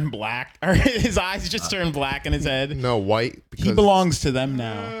pupils turn black, or his eyes just turn black in his head. No, white. He belongs to them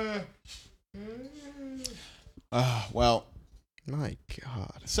now. Well, My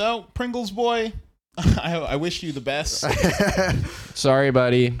God. so Pringles boy, I wish you the best. Sorry,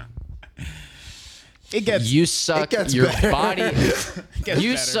 buddy. It gets You suck. gets Your better. body. gets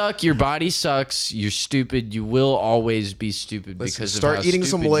You better. suck. Your body sucks. You're stupid. You will always be stupid because Start of how eating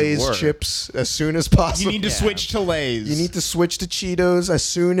stupid some you Lay's were. chips as soon as possible. You need to switch to Lay's. You need to switch to Cheetos as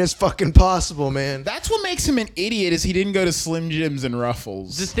soon as fucking possible, man. That's what makes him an idiot. Is he didn't go to Slim Jims and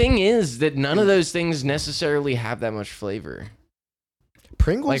Ruffles. The thing is that none of those things necessarily have that much flavor.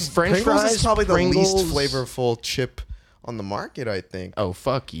 Pringles, Like French Pringles fries, is probably the Pringles- least flavorful chip on the market, I think. Oh,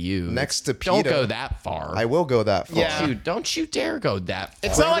 fuck you. Next to Don't pita. go that far. I will go that far. Yeah. Dude, don't you dare go that far.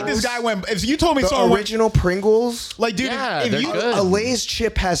 It's not like this guy went. If you told me The someone went, original Pringles, like, dude, Yeah, if they're you good. a Lay's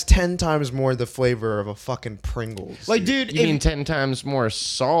chip has 10 times more the flavor of a fucking Pringles. like, dude, You mean 10 times more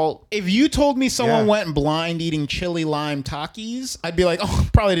salt? if you told me someone Yeah. went blind eating chili lime Takis, I'd be like, oh,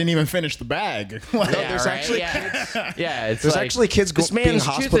 probably didn't even finish the bag. Like, there's actually- yeah, it's There's like, actually kids this being man's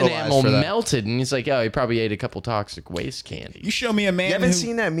tooth hospitalized enamel for that. melted, and he's like, oh, he probably ate a couple toxic waste candy. you show me a man You haven't who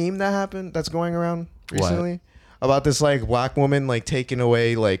seen that meme that happened that's going around recently? About this like black woman like taking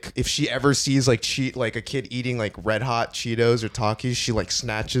away like if she ever sees like a kid eating like red hot Cheetos or Takis, she like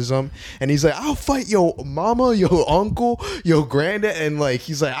snatches them and he's like, I'll fight your mama, your uncle, your granddad, and like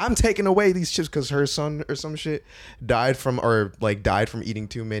he's like, I'm taking away these chips because her son or some shit died from eating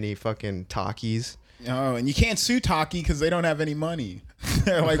too many fucking Takis. Oh, and you can't sue Taki because they don't have any money.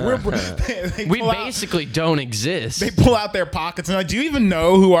 They're like, they We pull out- basically don't exist. They pull out their pockets and like, do you even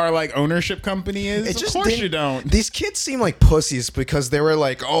know who our like ownership company is? It Of just course didn't- you don't. These kids seem like pussies because they were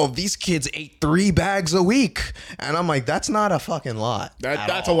like, oh, these kids ate 3 bags a week. And I'm like, that's not a fucking lot.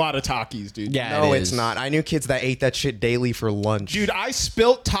 That's a lot of Takis, dude. Yeah, No, it it's is. not. I knew kids that ate that shit daily for lunch. Dude, I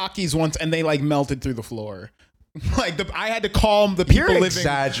spilt Takis once and they like melted through the floor. Like I had to calm the people You're living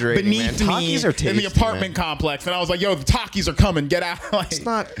exaggerating, beneath man. me Takis are in the tasty, apartment man. complex, and I was like, "Yo, the Takis are coming! Get out!" Like, It's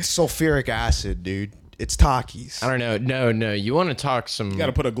not sulfuric acid, dude. It's Takis. I don't know. No. You want to talk some... you got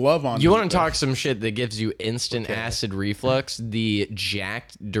to put a glove on. You to want eat to that. talk some shit that gives you instant acid reflux? The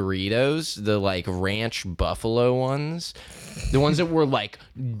jacked Doritos, the like ranch buffalo ones, the ones that were like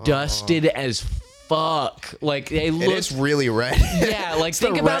dusted as fuck. Like they It look. is really red. Yeah, like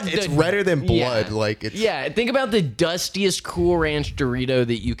think about it's redder than blood. Yeah. Like it's Yeah, think about the dustiest Cool Ranch Dorito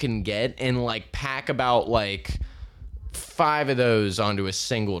that you can get, and like pack about like 5 of those onto a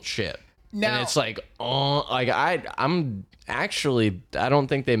single chip. Now- And it's like, oh, like I'm actually, I don't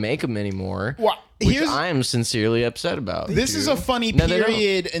think they make them anymore. Well, which here's- I am sincerely upset about. This is a funny No, they don't.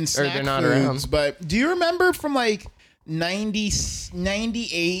 period in snack they're not foods, around. but do you remember from like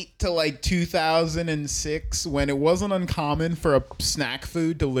 98 to like 2006 when it wasn't uncommon for a snack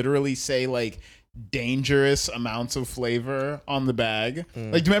food to literally say like dangerous amounts of flavor on the bag?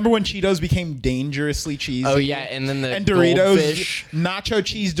 Like, do you remember when Cheetos became dangerously cheesy? Oh yeah, and then the and Doritos, goldfish nacho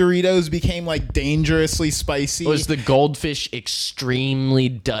cheese Doritos became like dangerously spicy. was the goldfish extremely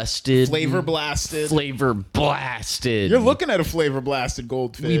dusted, flavor blasted. flavor blasted. You're looking at a flavor blasted we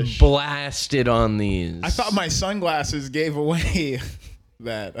goldfish. blasted on these. I thought my sunglasses gave away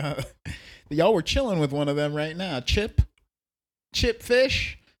that y'all were chilling with one of them right now. Chip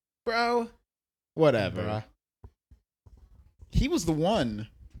fish, bro. Whatever. Bruh. He was the one.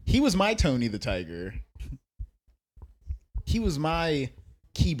 He was my Tony the Tiger. He was my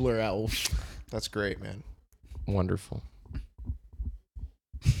Keebler elf. that's great, man. Wonderful.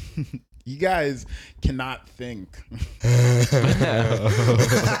 You guys cannot think.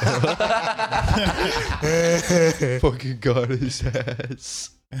 Fucking got his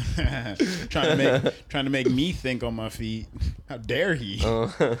ass. trying to make me think on my feet. How dare he?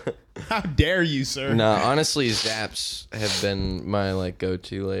 How dare you, sir? No, honestly, Zaps have been my like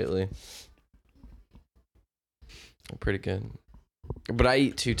go-to lately. They're pretty good. But I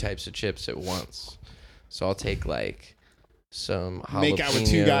eat 2 types of chips at once. So I'll take like some jalapeno. Make out with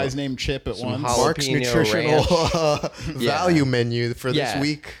 2 guys named Chip at once. Mark's nutritional value menu for this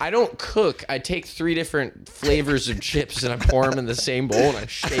week. I don't cook. I take 3 different flavors of chips and I pour them in the same bowl and I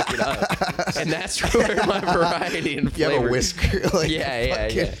shake it up. And that's where my variety and flavor. You have a whisker. Like,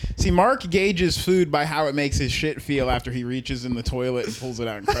 yeah. See, Mark gauges food by how it makes his shit feel after he reaches in the toilet and pulls it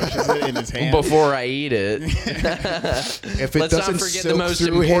out and crushes it in his hand. Before I eat it. If it Let's doesn't not forget soak the most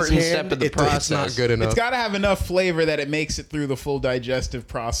through important his step hand, of the process. It's not good enough. It's got to have enough flavor that it makes it through the full digestive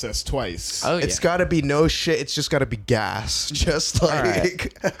process twice. Oh, yeah. It's got to be no shit. It's just got to be gas. Just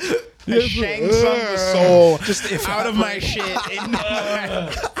like I shanked the soul just out of my shit. All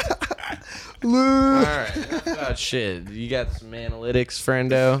right. Oh, shit. You got some analytics,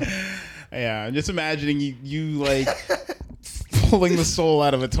 friendo? Yeah, I'm just imagining you like pulling the soul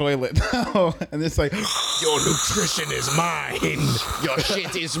out of a toilet now, and it's like your nutrition is mine. Your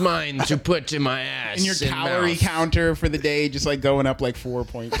shit is mine to put in my ass. and your calorie counter for the day just like going up like 4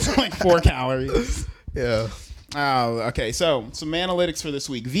 points, like 4 calories. Yeah. Oh, okay. So some analytics for this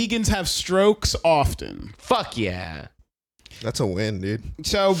week. Vegans have strokes often. Fuck yeah. That's a win, dude.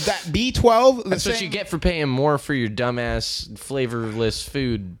 So that B12. That's what you get for paying more for your dumbass flavorless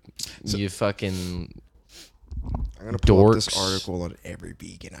food. You fucking. I'm gonna pull up Dorks. this article on every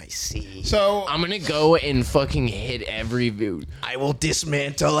vegan I see. So I'm gonna go and fucking hit every food. I will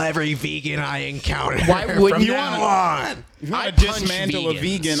dismantle every vegan I encounter. Why wouldn't from you now wanna- on? if you I want to punch dismantle a vegans.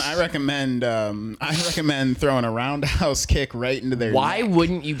 vegan, I recommend throwing a roundhouse kick right into their Why neck.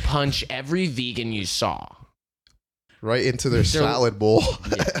 wouldn't you punch every vegan you saw? Right into their salad bowl.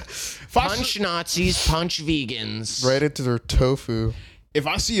 Punch Nazis, punch vegans. Right into their tofu. If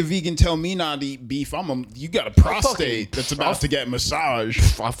I see a vegan tell me not to eat beef, you got a prostate that's about to get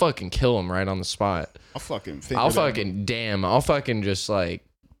massaged. I'll fucking kill him right on the spot. I'll fucking I'll fucking just like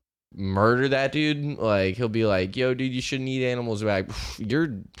murder that dude. Like he'll be like, yo, dude, you shouldn't eat animals back.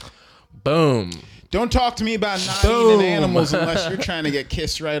 You're boom. Don't talk to me about not Boom. eating animals unless you're trying to get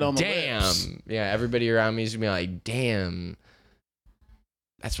kissed right on the lips. Damn. Yeah, everybody around me is gonna be like, damn.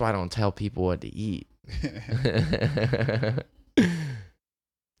 That's why I don't tell people what to eat.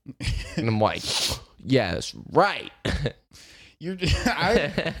 And I'm like, yes, right.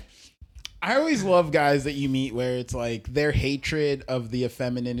 I always love guys that you meet where it's like their hatred of the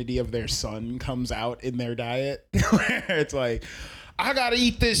effemininity of their son comes out in their diet. Where it's like, I gotta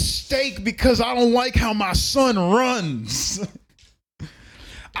eat this steak because I don't like how my son runs.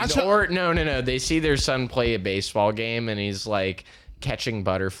 No. They see their son play a baseball game and he's like catching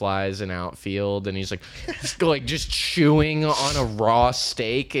butterflies in outfield and he's like just chewing on a raw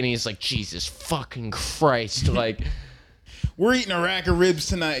steak and he's like, Jesus fucking Christ. Like, we're eating a rack of ribs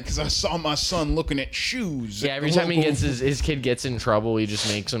tonight because I saw my son looking at shoes. yeah, every time he gets his kid gets in trouble, he just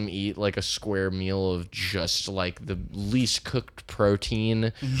makes him eat like a square meal of just like the least cooked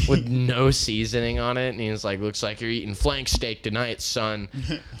protein with no seasoning on it. And he's like, looks like you're eating flank steak tonight, son.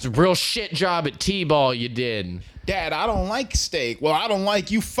 It's a real shit job at T-ball you did. Dad, I don't like steak. Well, I don't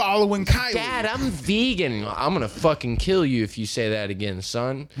like you following Kylie. Dad, I'm vegan. I'm gonna fucking kill you if you say that again,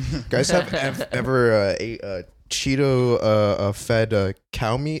 son. Guys have ever ate Cheeto fed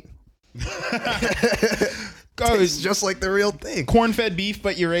cow meat? It's just like the real thing. Corn-fed beef,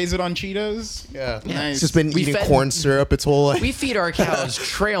 but you raise it on Cheetos? Yeah. Nice. It's just been eating corn syrup its whole life. We feed our cows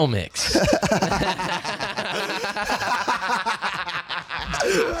trail mix.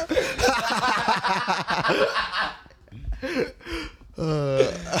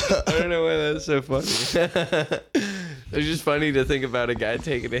 I don't know why that's so funny. It's just funny to think about a guy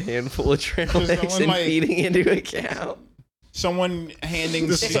taking a handful of trail mix and feeding into a cow. Someone handing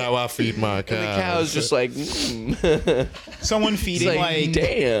This is how I feed my cow. And the cow's just like, someone feeding It's like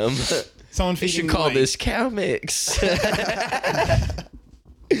damn. someone They feeding should call like, this cow mix.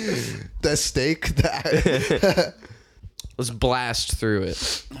 The steak that Let's blast through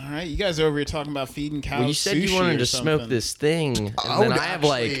it. All right, you guys are over here talking about feeding cows. Well, you said you sushi wanted or to something. smoke this thing, and I then would I have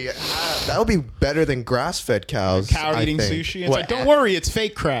like that would be better than grass-fed cows. Cow I eating think. sushi. It's What, like, don't worry, it's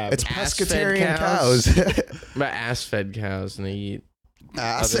fake crab. It's ass-fed pescatarian cows? cows. my ass-fed cows, and they eat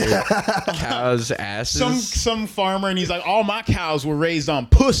other cows' asses. Some farmer, and he's like, all my cows were raised on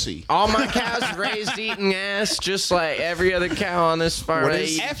pussy. All my cows raised eating ass, just like every other cow on this farm. What They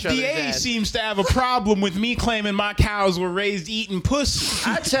is- eat each other's FDA ass. seems to have a problem with me claiming my cows were raised eating pussy.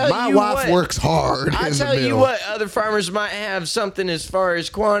 I tell My you wife what, works hard. I in the tell you mill. what, other farmers might have something as far as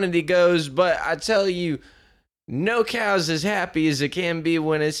quantity goes, but I tell you, no cow's as happy as it can be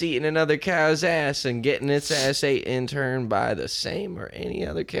when it's eating another cow's ass and getting its ass ate in turn by the same or any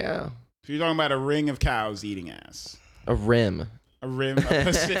other cow. So you're talking about a ring of cows eating ass. A rim. A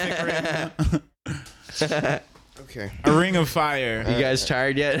Pacific rim. Okay. A ring of fire. You guys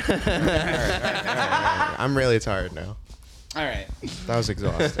tired yet? All right. I'm really tired now. All right. That was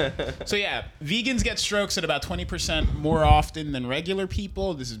exhausting. So yeah, vegans get strokes at about 20% more often than regular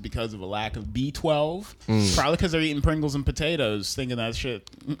people. This is because of a lack of B12. Probably because they're eating Pringles and potatoes, thinking that shit.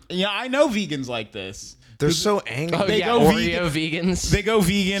 Yeah, I know vegans like this. They're so angry. Oh, They yeah, go Oreo vegans. They go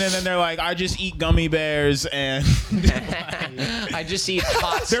vegan and then they're like, I just eat gummy bears and I just eat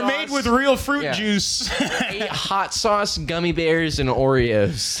hot sauce. they're made with real fruit Yeah. juice. I eat hot sauce, gummy bears, and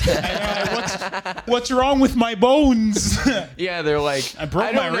Oreos. And they're like, what's wrong with my bones? Yeah, they're like, I broke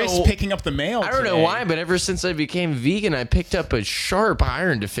don't my wrist know- picking up the mail. I don't know why, but ever since I became vegan, I picked up a sharp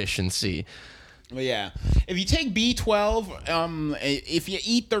iron deficiency. But yeah, if you take B12, if you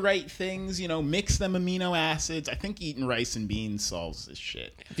eat the right things, mix them amino acids. I think eating rice and beans solves this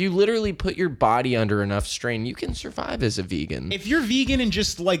shit. If you literally put your body under enough strain, you can survive as a vegan. If you're vegan and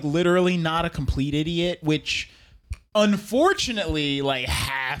just like literally not a complete idiot, which unfortunately like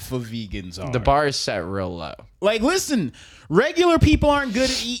half of vegans are. The bar is set real low. Like, listen, regular people aren't good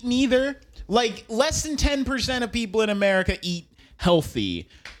at eating either. Like, less than 10% of people in America eat healthy.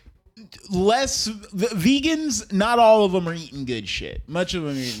 Vegans, not all of them are eating good shit. Much of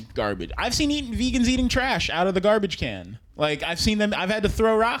them are eating garbage. I've seen vegans eating trash out of the garbage can. Like, I've seen them, I've had to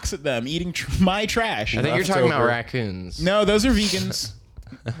throw rocks at them eating my trash. I think you're talking about Leftover. raccoons. No, those are vegans.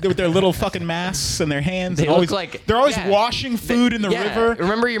 With their little fucking masks and their hands. They look like- they're always yeah. washing food in the river.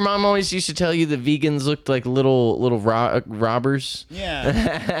 Remember your mom always used to tell you that vegans looked like little robbers?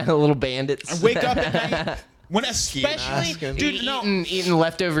 Yeah. Little bandits. I wake up at night. When especially, masking. dude, no, Eating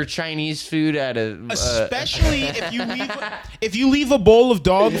leftover Chinese food out of... especially if you leave a bowl of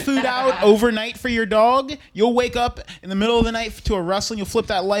dog food out overnight for your dog, you'll wake up in the middle of the night to a rustling. You'll flip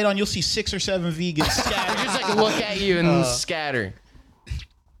that light on. You'll see 6 or 7 vegans scattered. just like look at you and scatter.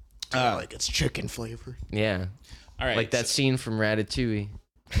 Like it's chicken flavor. Yeah. All right, Like that scene from Ratatouille.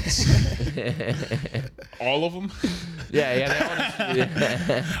 all of them.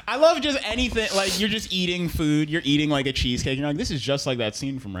 Yeah. I love just anything. Like you're just eating food. You're eating like a cheesecake. You're like, this is just like that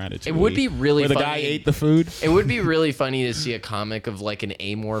scene from Ratatouille. It would be really where the funny. guy ate the food. It would be really funny to see a comic of like an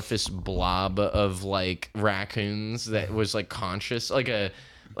amorphous blob of like raccoons that was like conscious, like a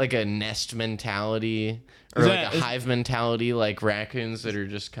nest mentality or like a hive mentality, like raccoons that are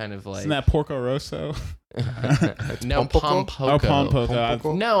just kind of like Isn't that Porco Rosso? no Pompoko? Pompoko. Oh, Pompoko.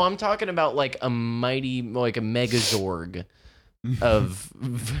 Pompoko? No, I'm talking about like a mighty, like a megazorg of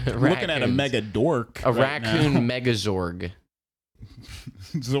I'm looking at a raccoons. mega dork. A right raccoon now. megazorg.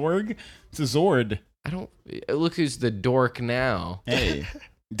 Zorg? It's a Zord. I don't look who's the dork now. Hey,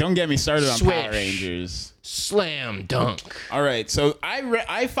 don't get me started on Swish. Power Rangers. Slam dunk. All right, so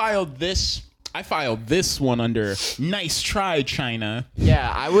I filed this. I filed this one under nice try, China.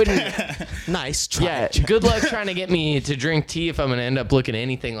 Yeah, I wouldn't. Nice try. Yeah, good luck trying to get me to drink tea if I'm gonna end up looking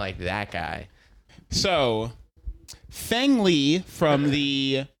anything like that guy. So, Feng Li from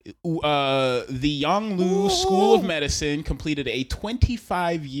the Yanglu School of Medicine completed a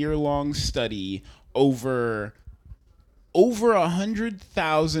 25-year-long study over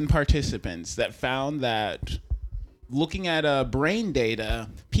 100,000 participants that found that looking at brain data,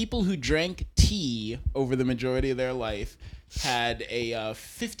 people who drank tea over the majority of their life had a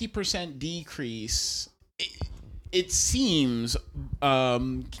 50% decrease. It seems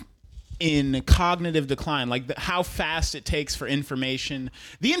in cognitive decline, like how fast it takes for information.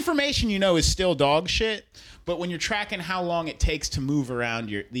 The information is still dog shit, but when you're tracking how long it takes to move around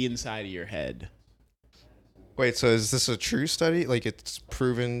the inside of your head. Wait, so is this a true study? Like it's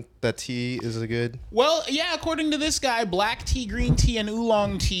proven that tea is a good? Well, yeah, according to this guy, black tea, green tea, and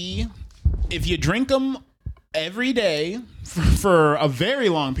oolong tea, if you drink them every day for a very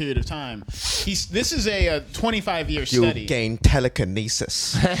long period of time, this is a 25-year You study. gain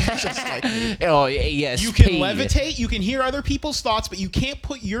telekinesis. Just like me. Oh yes, You can tea. levitate, you can hear other people's thoughts, but you can't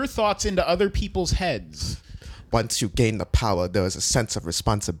put your thoughts into other people's heads. Once you gain the power, there is a sense of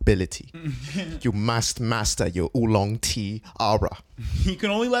responsibility. You must master your oolong tea aura. You can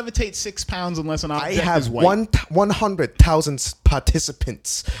only levitate 6 pounds unless an I object have is white. 100,000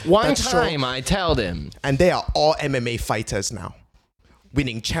 participants. One That's true. time I told him. And they are all MMA fighters now.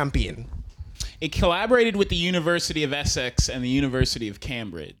 Winning champion. It collaborated with the University of Essex and the University of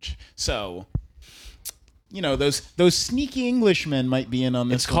Cambridge. So, you know, those sneaky Englishmen might be in on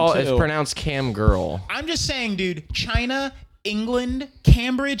this. It's pronounced Cam Girl. I'm just saying, dude, China, England,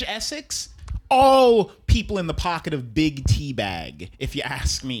 Cambridge, Essex, all people in the pocket of Big Tea Bag, if you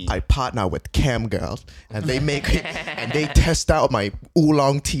ask me. I partner with Cam Girls, and they they test out my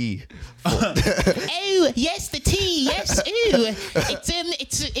oolong tea. Oh, yes, the tea. Yes, ooh.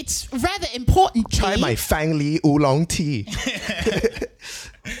 It's rather important tea. Try my Fang Li oolong tea.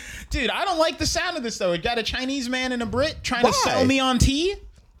 Dude, I don't like the sound of this, though. It got a Chinese man and a Brit trying Why? to sell me on tea?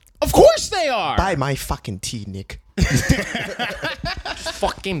 Of course they are. Buy my fucking tea, Nick.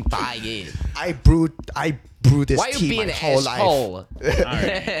 Fucking buy it. I brewed this Why you tea being my an whole asshole?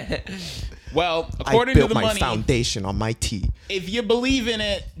 Right. Well, I according to built the my money, foundation on my tea. if you believe in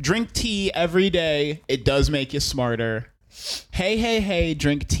it, drink tea every day. It does make you smarter. Hey,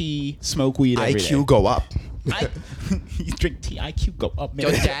 drink tea, smoke weed every day. IQ go up. You drink tea, IQ go up, man.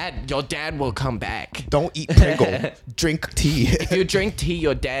 Your dad will come back. Don't eat Pringle. Drink tea. If you drink tea,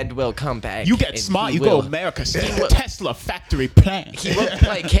 your dad will come back. You get and smart, he you will- go America, see will- Tesla factory plant. He will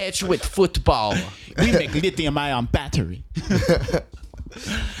play catch with football. We make lithium-ion battery.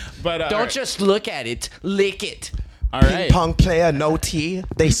 But Don't just look at it, lick it. all Ping right. pong player, no tea.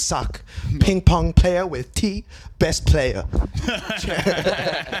 They suck. Ping pong player with tea, best player.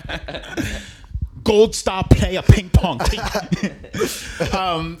 Gold star player ping pong team.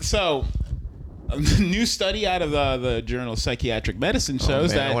 So, a new study out of the journal Psychiatric Medicine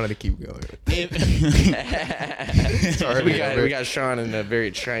shows Man, I that wanted to keep going. if, We got Sean in a very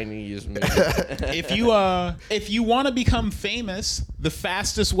Chinese mood. if you want to become famous, the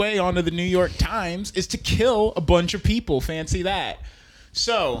fastest way onto the New York Times is to kill a bunch of people. Fancy that.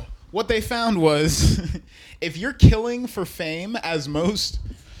 So, what they found was if you're killing for fame,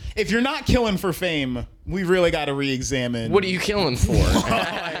 if you're not killing for fame, we really got to re-examine. What are you killing for?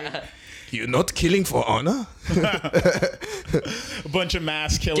 You're not killing for honor? A bunch of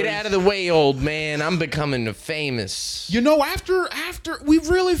mass killers. Get out of the way, old man. I'm becoming famous. You know, after we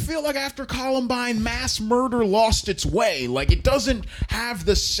really feel like after Columbine, mass murder lost its way. Like, it doesn't have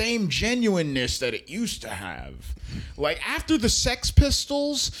the same genuineness that it used to have. Like, after the Sex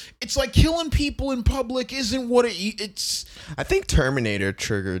Pistols, it's like killing people in public isn't what it's. I think Terminator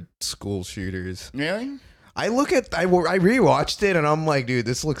triggered school shooters. Really? I rewatched it and I'm like, dude,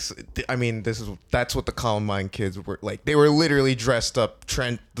 that's what the Columbine kids were like. They were literally dressed up.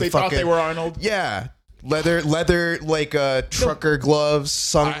 They thought they were Arnold. Yeah. Leather, like trucker gloves,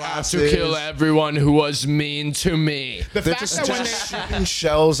 sunglasses. everyone who was mean to me. The They're fact just that when shooting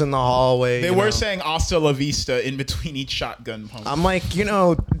shells in the hallway. they were saying "Hasta la vista" in between each shotgun pump. I'm like,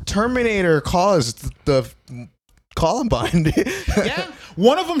 Terminator caused the Columbine. Yeah,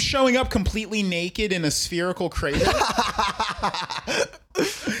 one of them showing up completely naked in a spherical crater.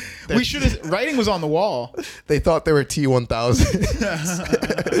 We should have. Writing was on the wall. They thought they were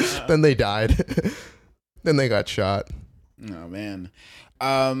T-1000. Then they died. Then they got shot. Oh man.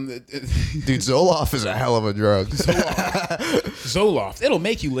 Dude, Zoloft is a hell of a drug. Zoloft. It'll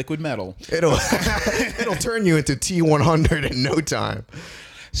make you liquid metal. It'll turn you into T-100 in no time.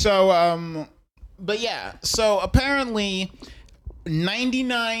 So, but yeah. So apparently,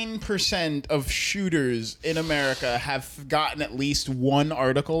 99% of shooters in America have gotten at least one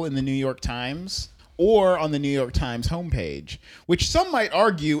article in the New York Times or on the New York Times homepage, which some might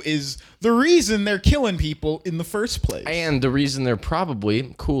argue is the reason they're killing people in the first place. And the reason they're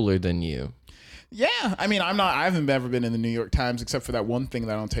probably cooler than you. Yeah, I mean, I haven't ever been in the New York Times except for that one thing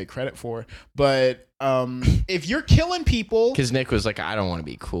that I don't take credit for. But if you're killing people, Because Nick was like, I don't want to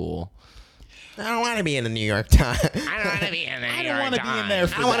be cool. I don't want to be in the New York Times. I don't want to be in the I don't want to be in there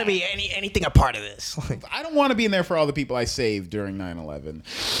for I don't want to be anything a part of this. I don't want to be in there for all the people I saved during 9/11.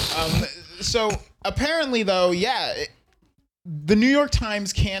 So apparently, though, the New York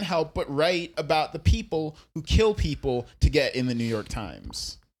Times can't help but write about the people who kill people to get in the New York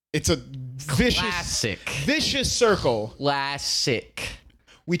Times. It's a vicious circle. Classic.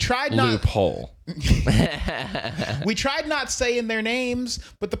 We tried not Loophole. We tried not saying their names,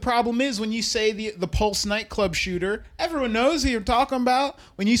 but the problem is when you say the Pulse nightclub shooter, everyone knows who you're talking about.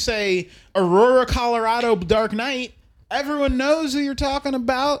 When you say Aurora, Colorado, Dark Knight, Everyone knows who you're talking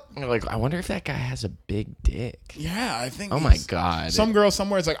about. You're like, I wonder if that guy has a big dick. Yeah, I think. Oh my God. Some girl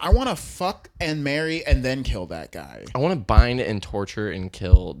somewhere is like, I want to fuck and marry and then kill that guy. I want to bind and torture and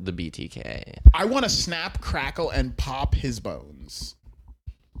kill the BTK. I want to snap, crackle, and pop his bones.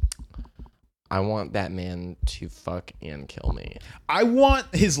 I want that man to fuck and kill me. I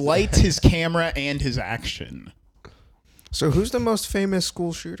want his lights, his camera, and his action. So who's the most famous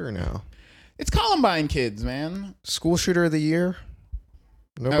school shooter now? It's Columbine kids, man. School shooter of the year?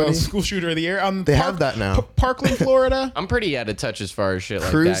 Nobody? School shooter of the year. They have that now. Parkland, Florida. I'm pretty out of touch as far as shit like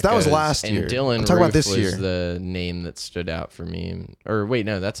Cruz? That was goes. last year. And Dylan I'm talking about Roof this year. was the name that stood out for me. Or wait,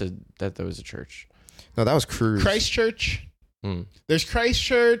 no, that was a church. No, that was Cruz. Christchurch. There's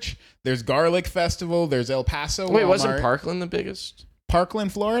Christchurch. There's Garlic Festival. There's El Paso. Wait, Walmart. wasn't Parkland the biggest?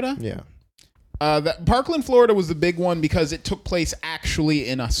 Parkland, Florida? Yeah. Parkland, Florida was the big one because it took place actually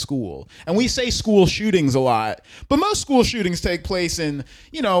in a school. And we say school shootings a lot, but most school shootings take place in,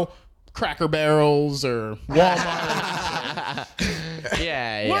 Cracker Barrels or Walmart.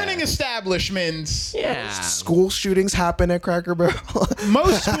 Yeah. Learning establishments. Yeah. School shootings happen at Cracker Barrel.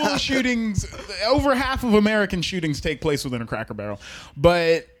 Most school shootings, over half of American shootings take place within a Cracker Barrel.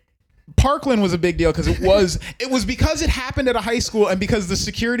 But Parkland was a big deal because it was because it happened at a high school and because the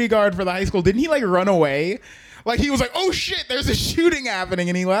security guard for the high school, didn't he run away? Like he was like, "Oh shit, there's a shooting happening,"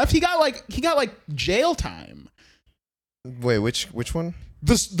 and he left. He got jail time. Wait, which one?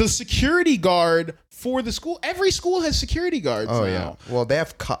 The security guard for the school. Every school has security guards. Oh now. yeah. Well, they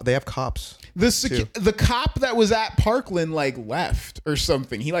have cops. The cop that was at Parkland left or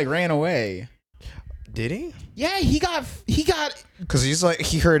something. He ran away. Did he? Yeah, he got because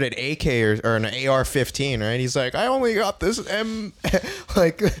he heard an AK or an AR-15, right? He's like, I only got this I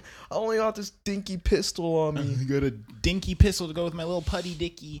only got this dinky pistol on me. I got a dinky pistol to go with my little putty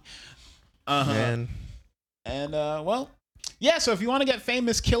dicky. Man. And yeah. So if you want to get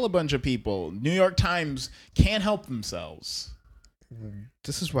famous, kill a bunch of people. New York Times can't help themselves.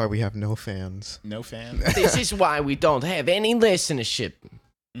 This is why we have no fans. No fans. This is why we don't have any listenership.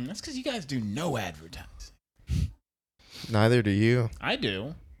 That's because you guys do no advertising. Neither do you. I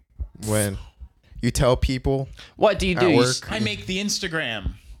do. When you tell people. What do you do? At work. I make the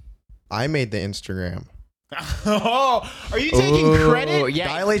Instagram. I made the Instagram. Oh, are you taking credit? Yeah.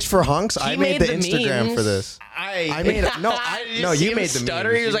 Dial H for hunks. I made the Instagram memes. for this. I made it. No, you made the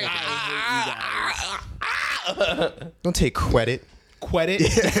stutter. memes. He was like, Don't take credit. Credit.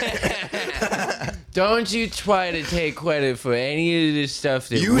 don't you try to take credit for any of the stuff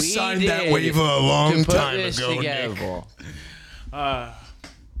that You we signed did that waiver a long to put time this ago, together.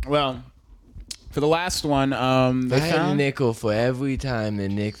 Well, for the last one, I had a nickel for every time that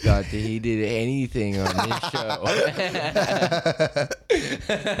Nick thought that he did anything on this show.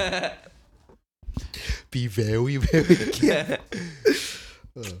 Be very, very careful.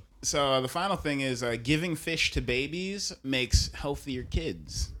 So the final thing is giving fish to babies makes healthier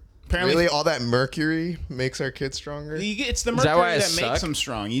kids. Apparently, Really, all that mercury makes our kids stronger? it's the Is that why mercury I that suck? makes them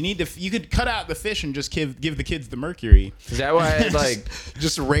strong. You could cut out the fish and just give the kids the mercury. Is that why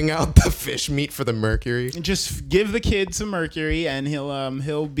Just wring out the fish meat for the mercury. And just give the kid some mercury, and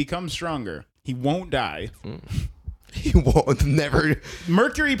he'll become stronger. He won't die. He won't never.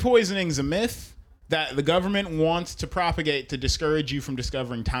 Mercury poisoning is a myth that the government wants to propagate to discourage you from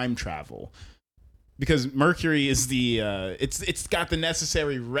discovering time travel, because mercury is it's got the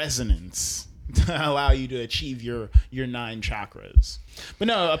necessary resonance to allow you to achieve your 9 chakras. But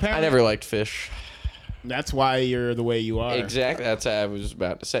no, apparently I never liked fish. that's why you're the way you are. Exactly. That's how I was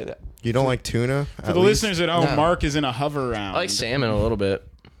about to say that. You don't like tuna? For the listeners at home, No. Mark is in a hover round. I like salmon a little bit.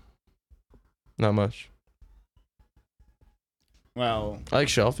 Not much. Well, I like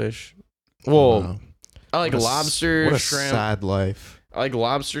shellfish. Well, Wow. I like lobster, What a shrimp. sad life. I like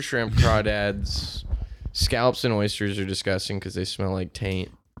lobster, shrimp, crawdads. Scallops and oysters are disgusting because they smell like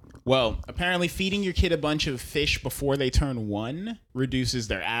taint. Well, apparently feeding your kid a bunch of fish before they turn 1 reduces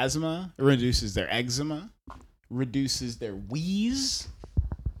their asthma, reduces their eczema, reduces their wheeze,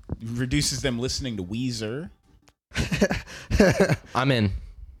 reduces them listening to Weezer. I'm in.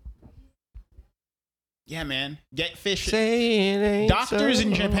 Yeah, man. Get fish. Say it ain't Doctors so.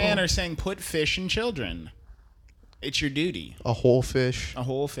 in Japan are saying put fish in children. It's your duty. A whole fish. A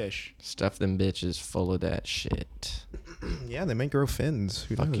whole fish. Stuff them bitches full of that shit. Yeah, they might grow fins.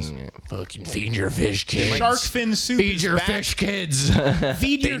 Who knows? Fucking feed your fish, kids. Shark fin soup. Feed is your back. fish, kids.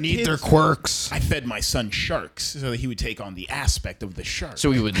 Feed your Need kids. their quirks. I fed my son sharks so that he would take on the aspect of the shark. So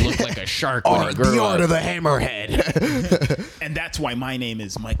he would look like a shark when he grew The up. art of the hammerhead. And that's why my name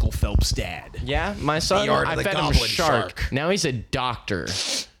is Michael Phelps' dad. Yeah, my son, The art of I the fed him goblin shark. shark. Now he's a doctor.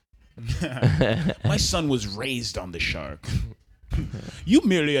 My son was raised on the shark. You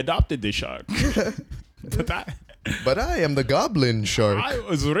merely adopted the shark. But I am the goblin shark. I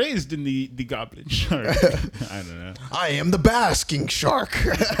was raised in the goblin shark. I don't know. I am the basking shark.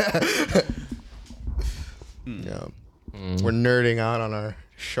 Yeah. We're nerding out on our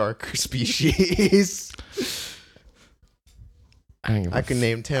shark species. I can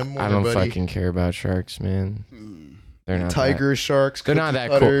name 10 more. I don't buddy. fucking care about sharks, man. They're not Tiger sharks. They're not that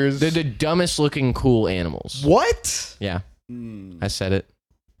cutters. cool. They're the dumbest looking cool animals. What? Yeah, I said it.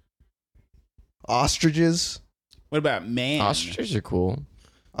 Ostriches. What about man? Ostriches are cool.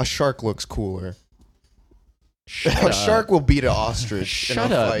 A shark looks cooler. Shut A up. shark will beat an ostrich. Shut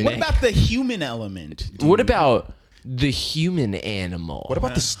in a up, fight. What about the human element? Dude? What about the human animal? What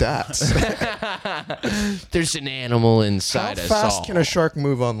about the stats? There's an animal How inside us fast all. can a shark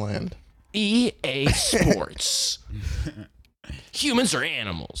move on land? EA Sports. Humans are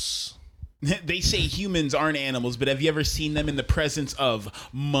animals. They say humans aren't animals, but have you ever seen them in the presence of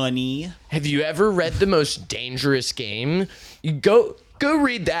money? Have you ever read The Most Dangerous Game? You go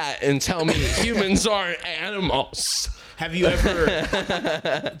read that and tell me humans aren't animals. Have you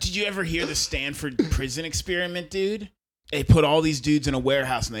ever? Did you ever hear the Stanford prison experiment, dude? They put all these dudes in a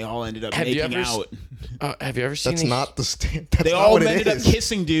warehouse and they all ended up making out. Have you ever seen? That's not the stand. That's They not all what it ended up is.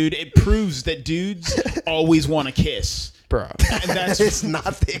 kissing, dude. It proves that dudes always want to kiss. bro? And that's It's not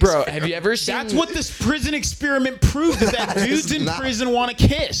the Bro, experiment. have you ever seen? That's what this prison experiment proved, is that dudes in not. prison want to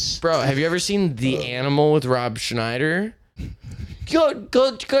kiss. Bro, have you ever seen The Animal with Rob Schneider? Go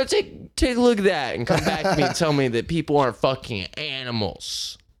take a look at that and come back to me and tell me that people aren't fucking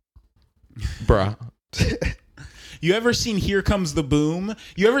animals. Bro. You ever seen Here Comes the Boom?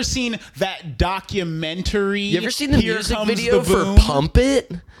 You ever seen that documentary? You ever seen the Here music Comes video the for Boom? Pump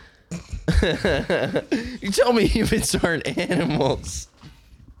It? You tell me humans aren't animals.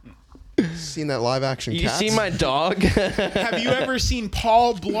 Seen that live action You Cats? see my dog? Have you ever seen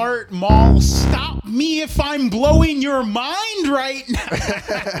Paul Blart Mall Stop Me If I'm Blowing Your Mind Right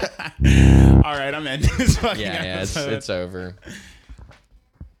Now? All right, I'm ending this fucking yeah, episode. it's over.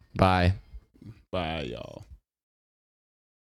 Bye. Bye, y'all.